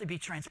myself to be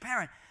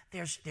transparent,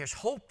 there's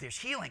hope, there's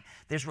healing,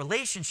 there's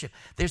relationship,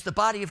 there's the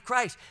body of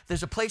Christ,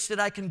 there's a place that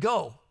I can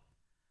go.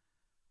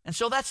 And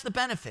so that's the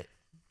benefit.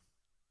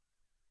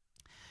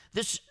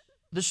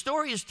 The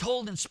story is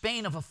told in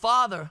Spain of a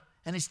father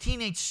and his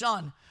teenage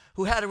son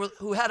who had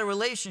a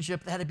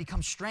relationship that had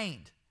become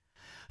strained.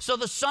 So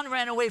the son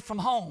ran away from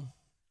home.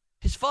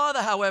 His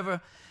father,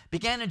 however,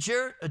 began a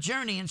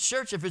journey in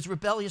search of his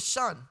rebellious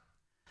son.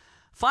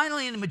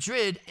 Finally, in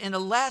Madrid, in a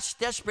last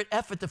desperate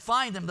effort to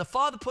find him, the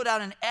father put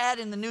out an ad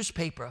in the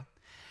newspaper.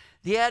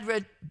 The ad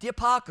read, "Dear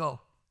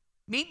Paco,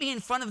 meet me in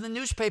front of the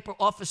newspaper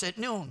office at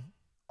noon.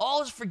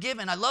 All is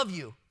forgiven. I love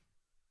you.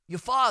 Your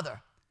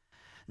father."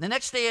 The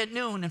next day at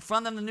noon, in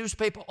front of the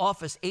newspaper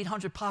office,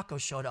 800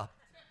 Pacos showed up.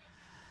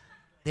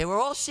 They were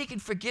all seeking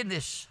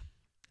forgiveness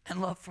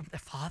and love from their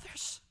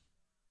fathers.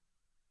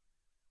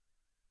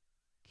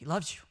 He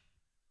loves you.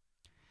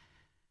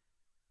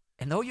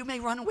 And though you may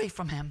run away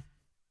from him,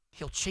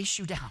 he'll chase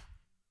you down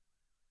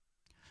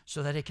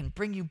so that it can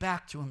bring you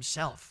back to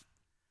himself.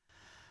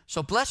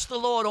 So bless the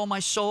Lord, O my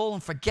soul,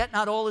 and forget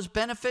not all his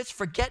benefits.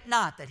 Forget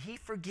not that he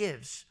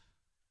forgives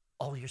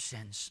all your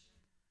sins.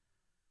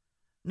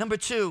 Number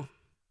 2,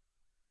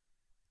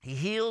 he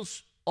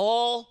heals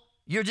all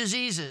your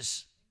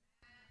diseases.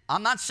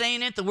 I'm not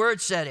saying it, the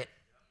word said it.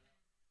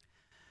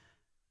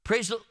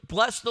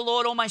 Bless the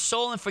Lord, O my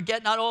soul, and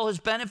forget not all his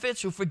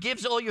benefits, who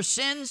forgives all your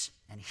sins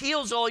and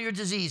heals all your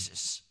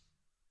diseases.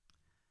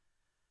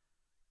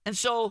 And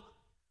so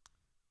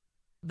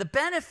the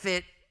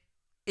benefit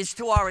is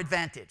to our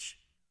advantage.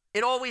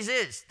 It always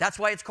is. That's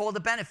why it's called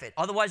a benefit.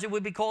 Otherwise, it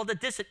would be called a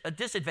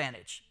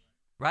disadvantage,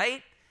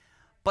 right?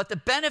 But the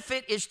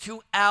benefit is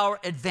to our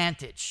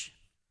advantage.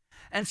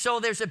 And so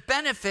there's a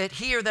benefit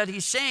here that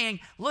he's saying,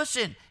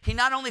 listen, he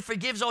not only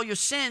forgives all your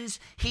sins,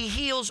 he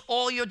heals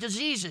all your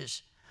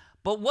diseases.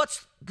 But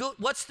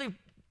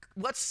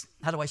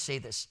how do I say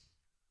this?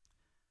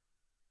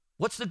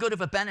 What's the good of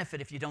a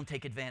benefit if you don't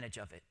take advantage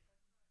of it?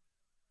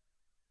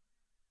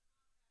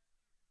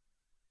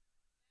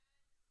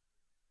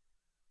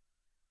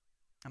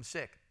 I'm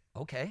sick.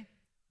 Okay.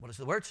 What does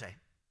the word say? It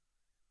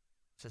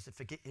says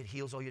it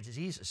heals all your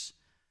diseases.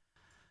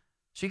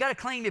 So you got to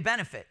claim your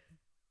benefit.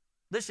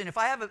 Listen, if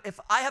I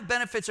have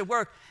benefits at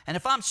work, and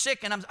if I'm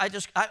sick and I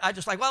just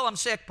like, well, I'm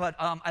sick, but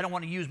I don't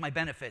want to use my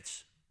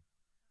benefits.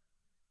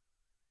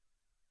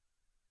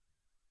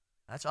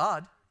 That's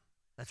odd.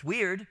 That's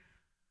weird.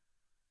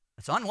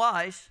 That's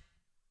unwise.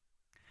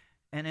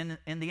 And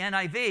in the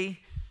NIV,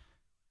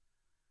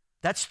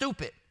 that's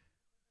stupid.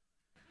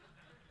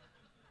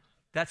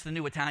 That's the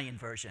New Italian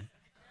version.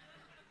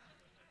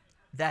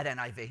 That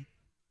NIV.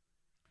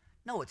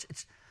 No,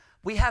 it's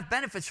we have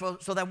benefits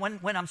so that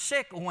when I'm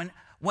sick or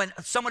when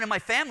someone in my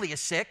family is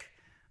sick,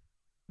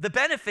 the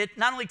benefit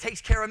not only takes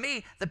care of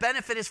me, the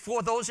benefit is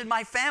for those in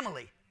my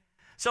family.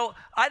 So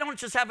I don't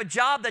just have a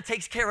job that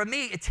takes care of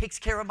me, it takes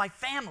care of my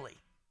family.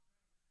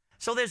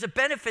 So there's a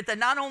benefit that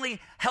not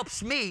only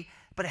helps me,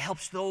 but it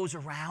helps those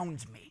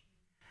around me.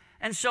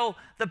 And so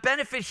the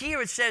benefit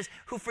here, it says,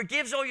 who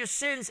forgives all your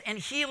sins and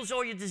heals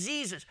all your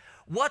diseases.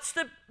 What's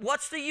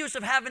the use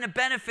of having a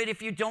benefit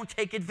if you don't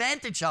take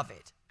advantage of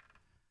it?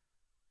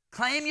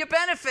 Claim your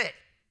benefit.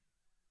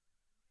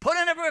 Put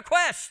in a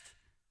request.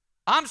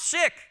 I'm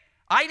sick.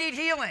 I need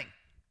healing.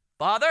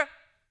 Father,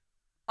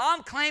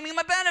 I'm claiming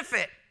my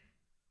benefit.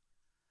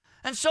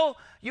 And so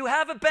you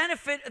have a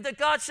benefit that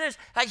God says,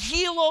 I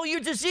heal all your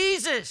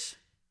diseases.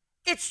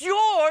 It's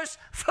yours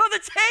for the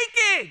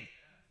taking.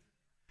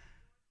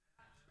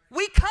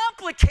 We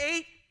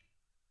complicate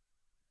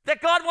that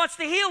God wants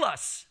to heal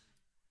us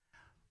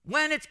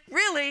when it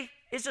really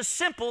is a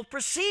simple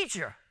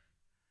procedure.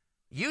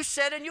 You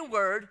said in your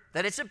word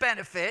that it's a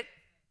benefit.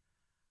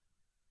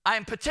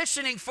 I'm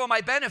petitioning for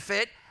my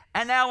benefit,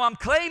 and now I'm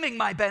claiming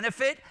my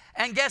benefit,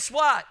 and guess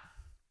what?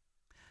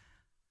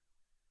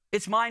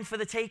 It's mine for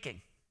the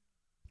taking.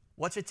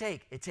 What's it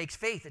take? It takes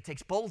faith. It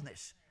takes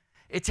boldness.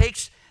 It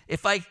takes,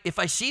 if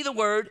I see the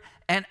word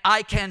and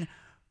I can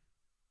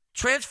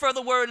transfer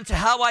the word into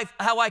how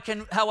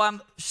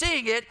I'm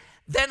seeing it,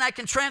 then I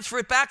can transfer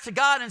it back to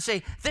God and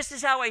say, this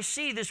is how I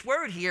see this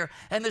word here,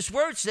 and this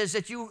word says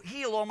that you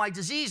heal all my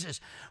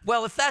diseases.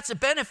 Well, if that's a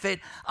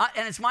benefit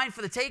and it's mine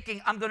for the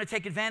taking, I'm going to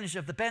take advantage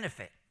of the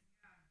benefit.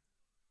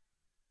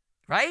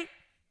 Right?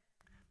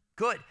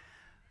 Good.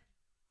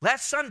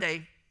 Last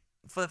Sunday,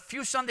 for a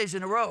few Sundays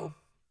in a row,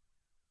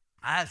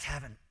 I was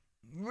having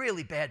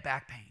really bad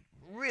back pain,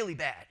 really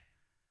bad.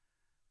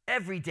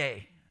 Every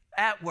day,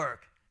 at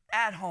work,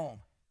 at home,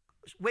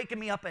 it was waking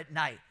me up at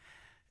night.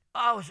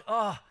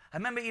 I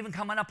remember even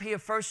coming up here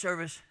first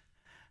service,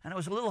 and it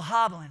was a little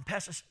hobbling.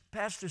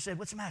 Pastor said,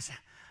 "What's the matter?"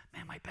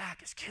 Man, my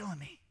back is killing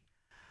me.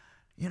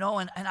 You know,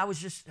 and I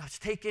was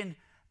taking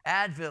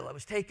Advil. I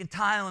was taking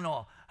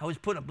Tylenol. I was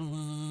putting a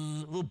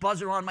little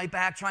buzzer on my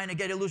back, trying to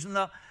get it loosened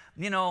up.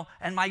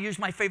 and I use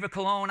my favorite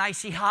cologne,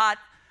 Icy Hot.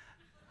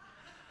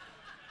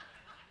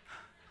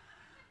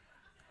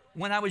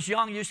 When I was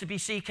young, it used to be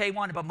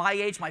CK1, but my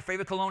age, my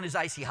favorite cologne is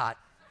Icy Hot.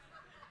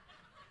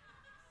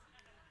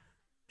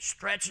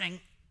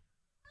 Stretching.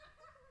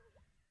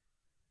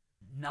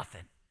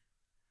 Nothing.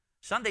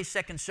 Sunday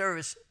second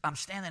service, I'm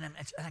standing and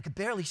I could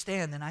barely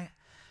stand, and I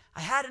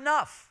had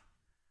enough.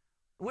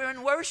 We're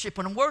in worship,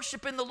 and I'm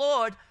worshiping the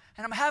Lord,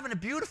 and I'm having a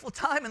beautiful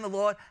time in the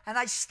Lord, and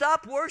I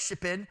stopped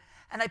worshiping,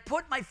 and I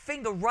put my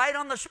finger right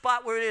on the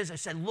spot where it is. I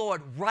said,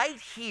 Lord, right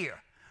here,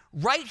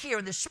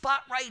 in this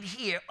spot right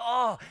here.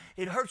 Oh,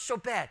 it hurts so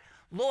bad.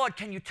 Lord,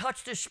 can you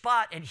touch this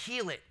spot and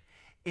heal it?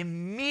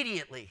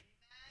 Immediately.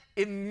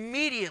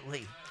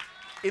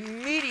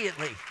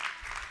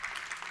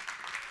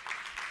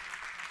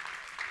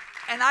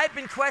 And I've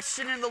been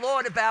questioning the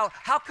Lord about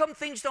how come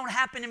things don't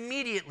happen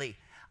immediately.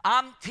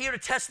 I'm here to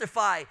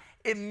testify.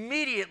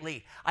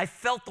 Immediately, I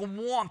felt the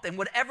warmth, and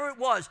whatever it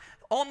was,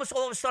 almost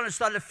all of a sudden it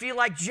started to feel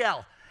like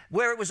gel.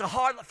 Where it was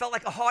felt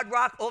like a hard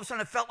rock, all of a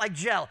sudden it felt like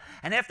gel.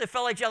 And after it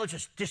felt like gel, it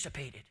just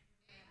dissipated.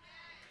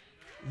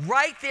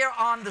 Right there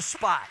on the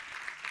spot.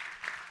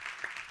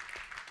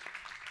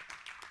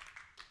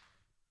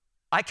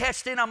 I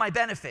cashed in on my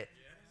benefit.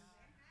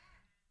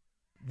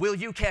 Will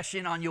you cash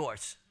in on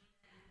yours?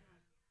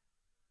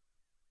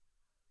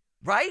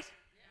 Right?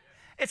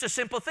 It's a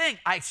simple thing.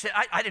 I said,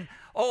 I didn't,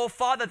 oh,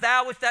 Father,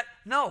 thou with that.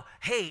 No.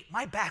 Hey,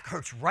 my back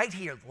hurts right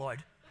here,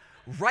 Lord.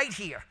 Right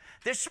here.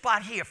 This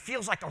spot here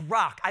feels like a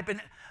rock. I've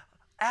been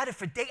at it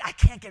for days. I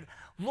can't get it.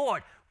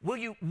 Lord, will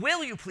you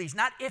please,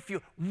 not if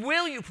you,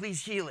 will you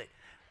please heal it?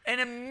 And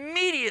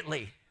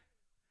immediately,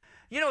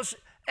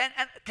 and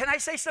can I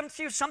say something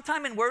to you?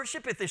 Sometime in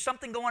worship, if there's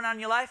something going on in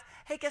your life,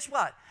 hey, guess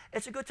what?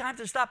 It's a good time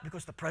to stop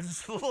because the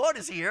presence of the Lord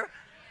is here,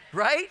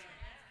 right?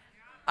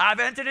 I've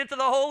entered into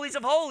the holies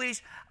of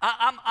holies.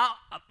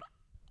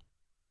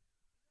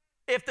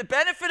 If the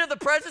benefit of the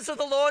presence of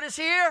the Lord is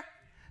here,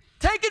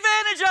 take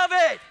advantage of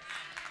it.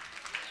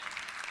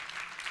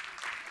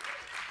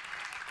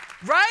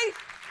 Right?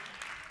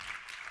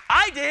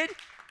 I did,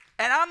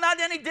 and I'm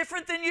not any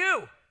different than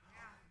you.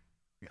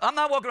 I'm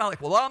not walking around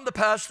like, well, I'm the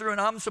pastor,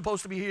 and I'm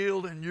supposed to be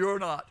healed, and you're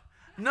not.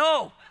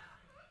 No.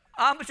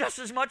 I'm just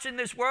as much in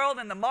this world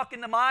and the muck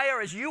and the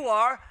mire as you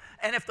are.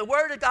 And if the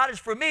word of God is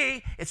for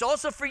me, it's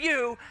also for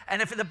you.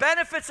 And if the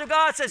benefits of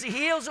God says he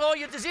heals all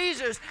your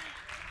diseases,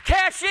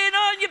 cash in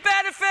on your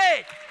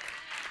benefit.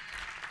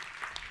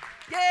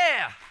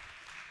 Yeah.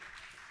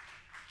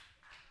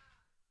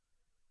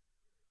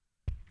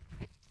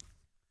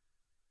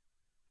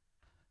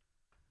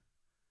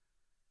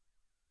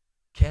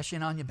 Cash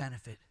in on your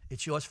benefit.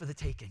 It's yours for the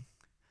taking.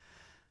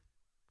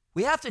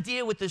 We have to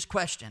deal with this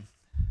question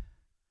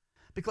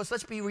because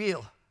let's be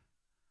real.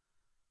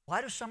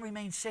 Why do some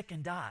remain sick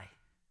and die?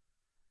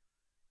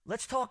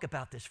 Let's talk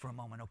about this for a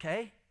moment,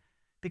 okay?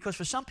 Because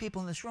for some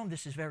people in this room,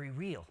 this is very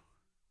real.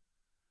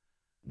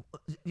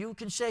 You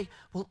can say,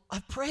 well,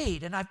 I've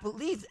prayed and I've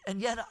believed,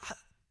 and yet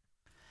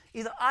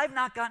either I've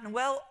not gotten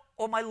well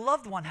or my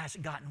loved one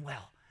hasn't gotten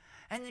well.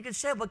 And you can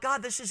say, but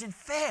God, this isn't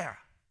fair.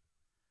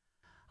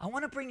 I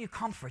want to bring you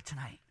comfort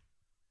tonight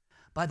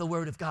by the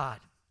word of God.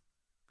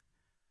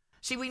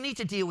 See, we need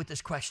to deal with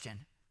this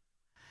question.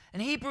 In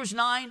Hebrews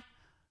 9,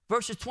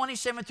 verses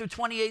 27 through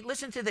 28,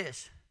 listen to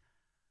this.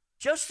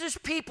 Just as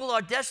people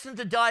are destined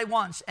to die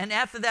once, and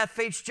after that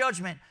face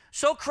judgment,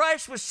 so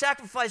Christ was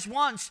sacrificed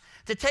once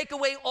to take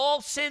away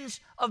all sins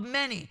of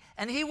many,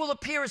 and he will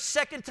appear a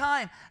second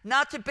time,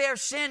 not to bear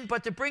sin,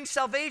 but to bring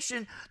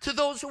salvation to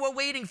those who are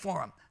waiting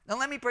for him. Now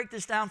let me break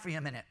this down for you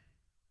a minute.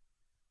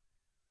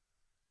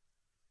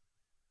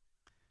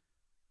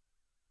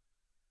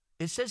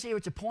 It says here,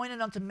 it's appointed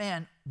unto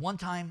man one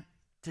time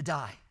to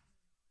die.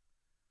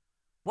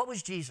 What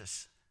was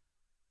Jesus?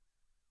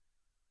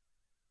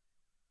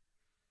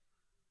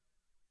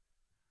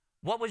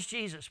 What was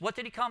Jesus? What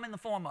did he come in the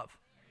form of?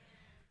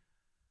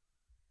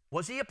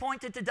 Was he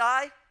appointed to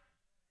die?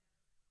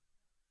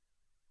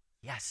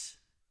 Yes.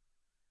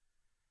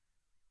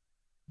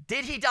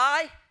 Did he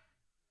die?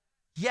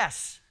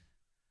 Yes.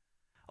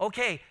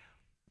 Okay,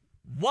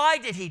 why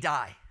did he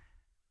die?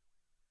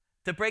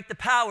 To break the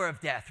power of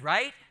death,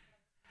 right?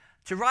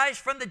 To rise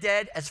from the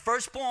dead as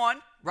firstborn,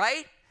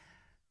 right?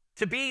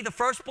 To be the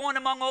firstborn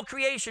among all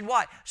creation.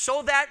 Why?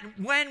 So that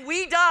when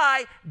we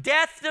die,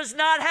 death does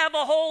not have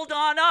a hold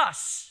on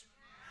us.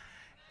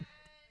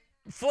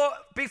 For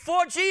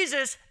before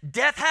Jesus,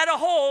 death had a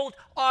hold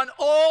on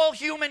all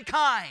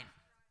humankind.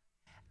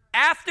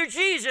 After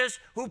Jesus,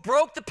 who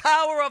broke the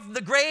power of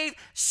the grave,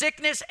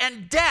 sickness,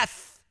 and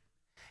death,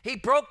 he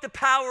broke the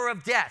power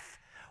of death.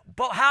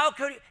 But how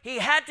could he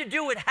had to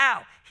do it?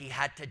 How? He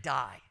had to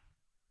die.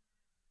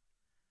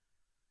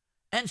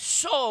 And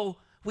so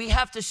we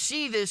have to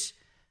see this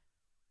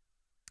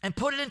and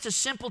put it into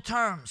simple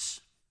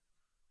terms.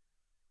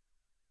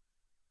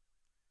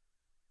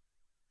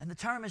 And the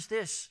term is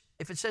this.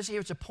 If it says here,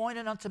 it's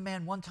appointed unto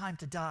man one time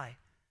to die.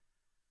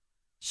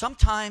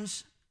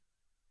 Sometimes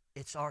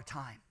it's our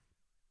time.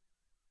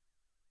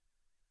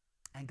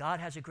 And God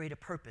has a greater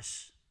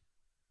purpose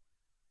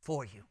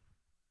for you.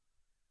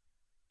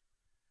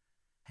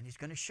 And he's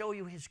going to show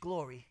you his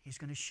glory. He's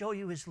going to show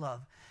you his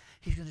love.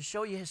 He's going to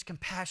show you his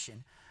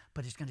compassion.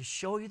 But he's going to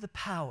show you the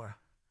power,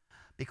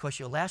 because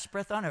your last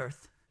breath on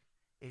earth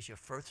is your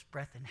first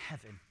breath in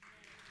heaven.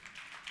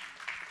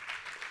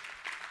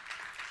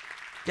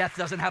 Death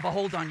doesn't have a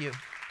hold on you.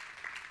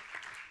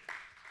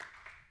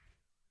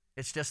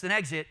 It's just an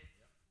exit.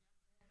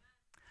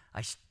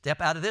 I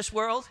step out of this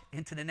world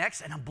into the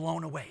next, and I'm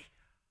blown away.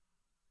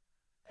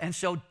 And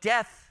so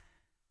death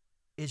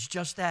is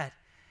just that.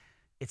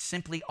 It's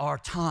simply our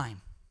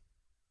time.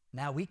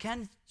 Now, we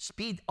can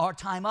speed our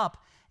time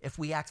up if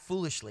we act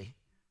foolishly.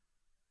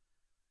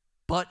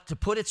 But to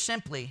put it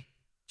simply,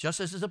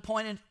 just as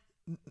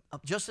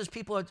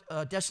people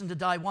are destined to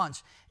die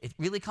once, it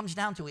really comes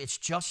down to it's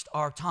just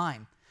our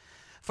time.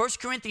 1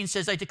 Corinthians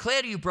says, I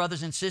declare to you,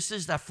 brothers and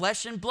sisters, that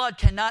flesh and blood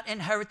cannot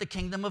inherit the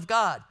kingdom of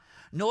God,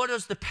 nor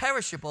does the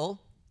perishable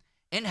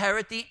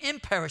inherit the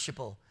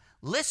imperishable.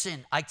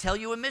 Listen, I tell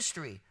you a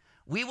mystery.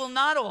 We will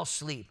not all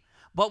sleep,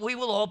 but we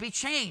will all be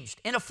changed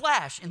in a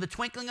flash, in the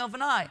twinkling of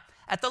an eye,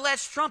 at the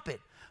last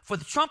trumpet. For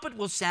the trumpet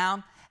will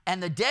sound,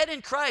 and the dead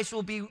in Christ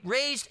will be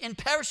raised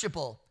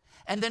imperishable.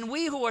 And then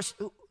we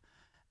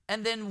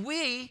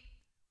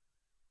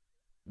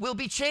will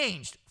be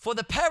changed. For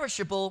the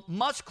perishable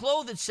must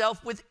clothe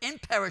itself with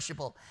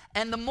imperishable,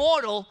 and the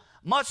mortal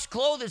must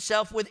clothe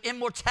itself with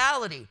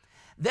immortality.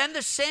 Then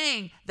the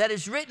saying that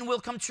is written will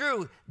come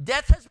true.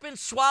 Death has been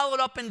swallowed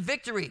up in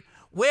victory.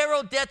 Where,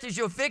 O death, is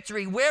your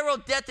victory? Where, O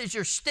death, is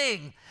your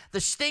sting?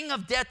 The sting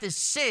of death is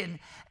sin,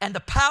 and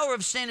the power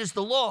of sin is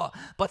the law.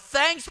 But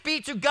thanks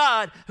be to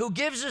God who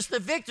gives us the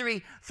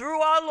victory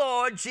through our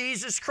Lord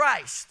Jesus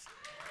Christ.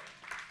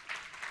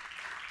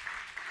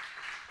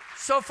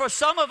 So for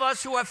some of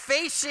us who are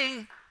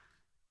facing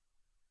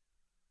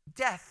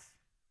death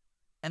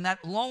and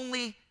that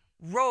lonely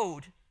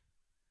road,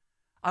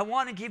 I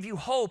want to give you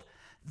hope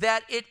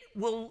that it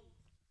won't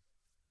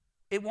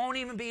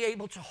even be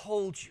able to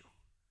hold you.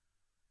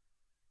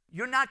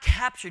 You're not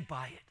captured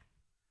by it.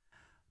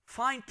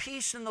 Find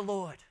peace in the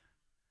Lord.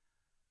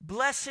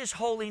 Bless his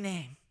holy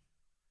name.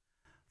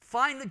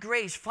 Find the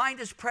grace. Find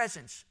his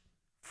presence.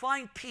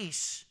 Find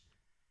peace.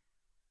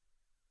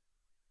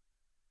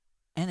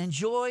 And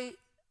enjoy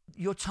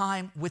your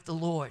time with the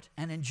Lord.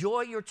 And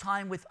enjoy your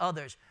time with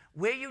others.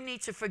 Where you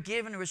need to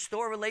forgive and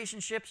restore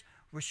relationships,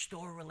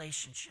 restore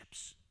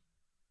relationships.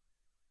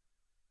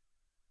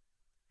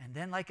 And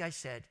then, like I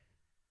said,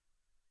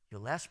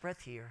 your last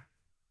breath here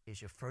is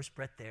your first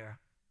breath there,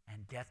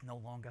 and death no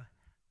longer,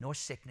 nor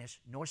sickness,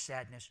 nor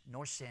sadness,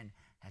 nor sin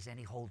has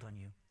any hold on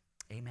you.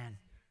 Amen.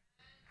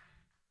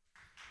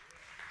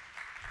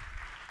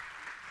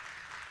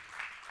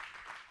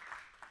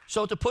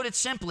 So to put it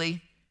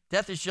simply,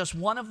 death is just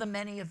one of the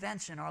many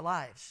events in our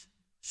lives.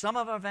 Some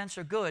of our events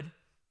are good,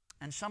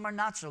 and some are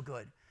not so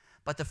good.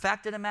 But the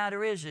fact of the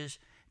matter is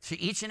to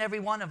each and every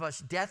one of us,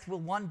 death will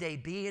one day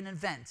be an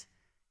event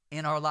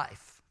in our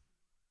life.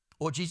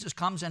 Or Jesus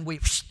comes and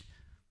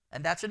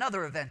and that's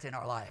another event in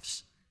our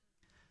lives.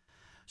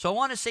 So I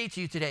want to say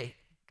to you today,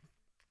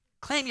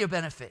 claim your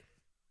benefit.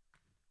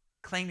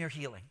 Claim your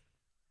healing.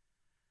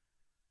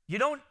 You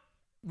don't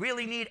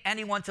really need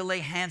anyone to lay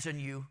hands on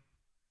you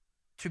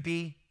to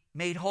be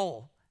made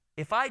whole.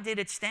 If I did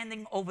it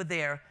standing over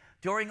there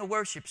during a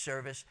worship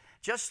service,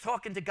 just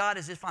talking to God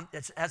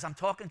as I'm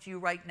talking to you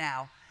right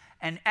now,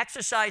 and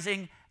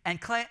exercising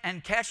and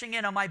cashing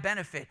in on my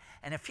benefit,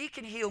 and if he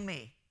can heal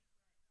me,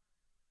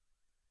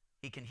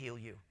 he can heal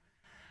you.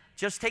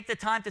 Just take the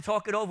time to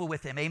talk it over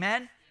with him.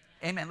 Amen?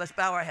 Amen. Let's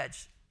bow our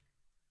heads.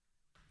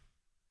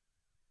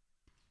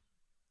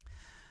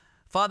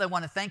 Father, I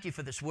want to thank you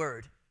for this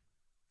word.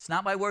 It's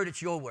not my word,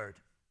 it's your word.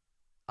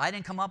 I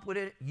didn't come up with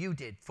it, you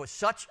did, for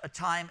such a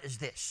time as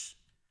this.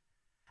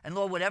 And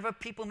Lord, whatever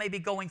people may be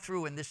going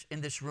through in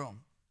this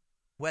room,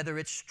 whether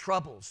it's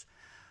troubles,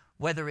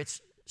 whether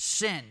it's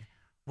sin,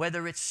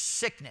 whether it's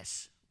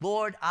sickness,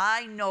 Lord,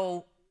 I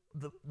know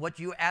what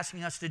you're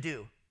asking us to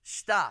do.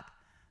 Stop,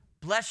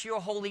 bless your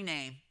holy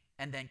name,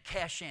 and then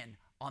cash in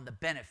on the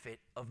benefit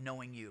of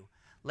knowing you.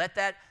 Let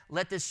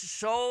this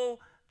so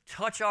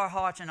touch our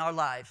hearts and our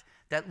lives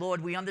that,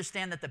 Lord, we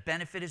understand that the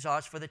benefit is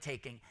ours for the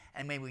taking,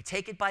 and may we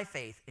take it by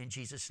faith in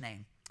Jesus'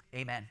 name.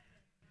 Amen.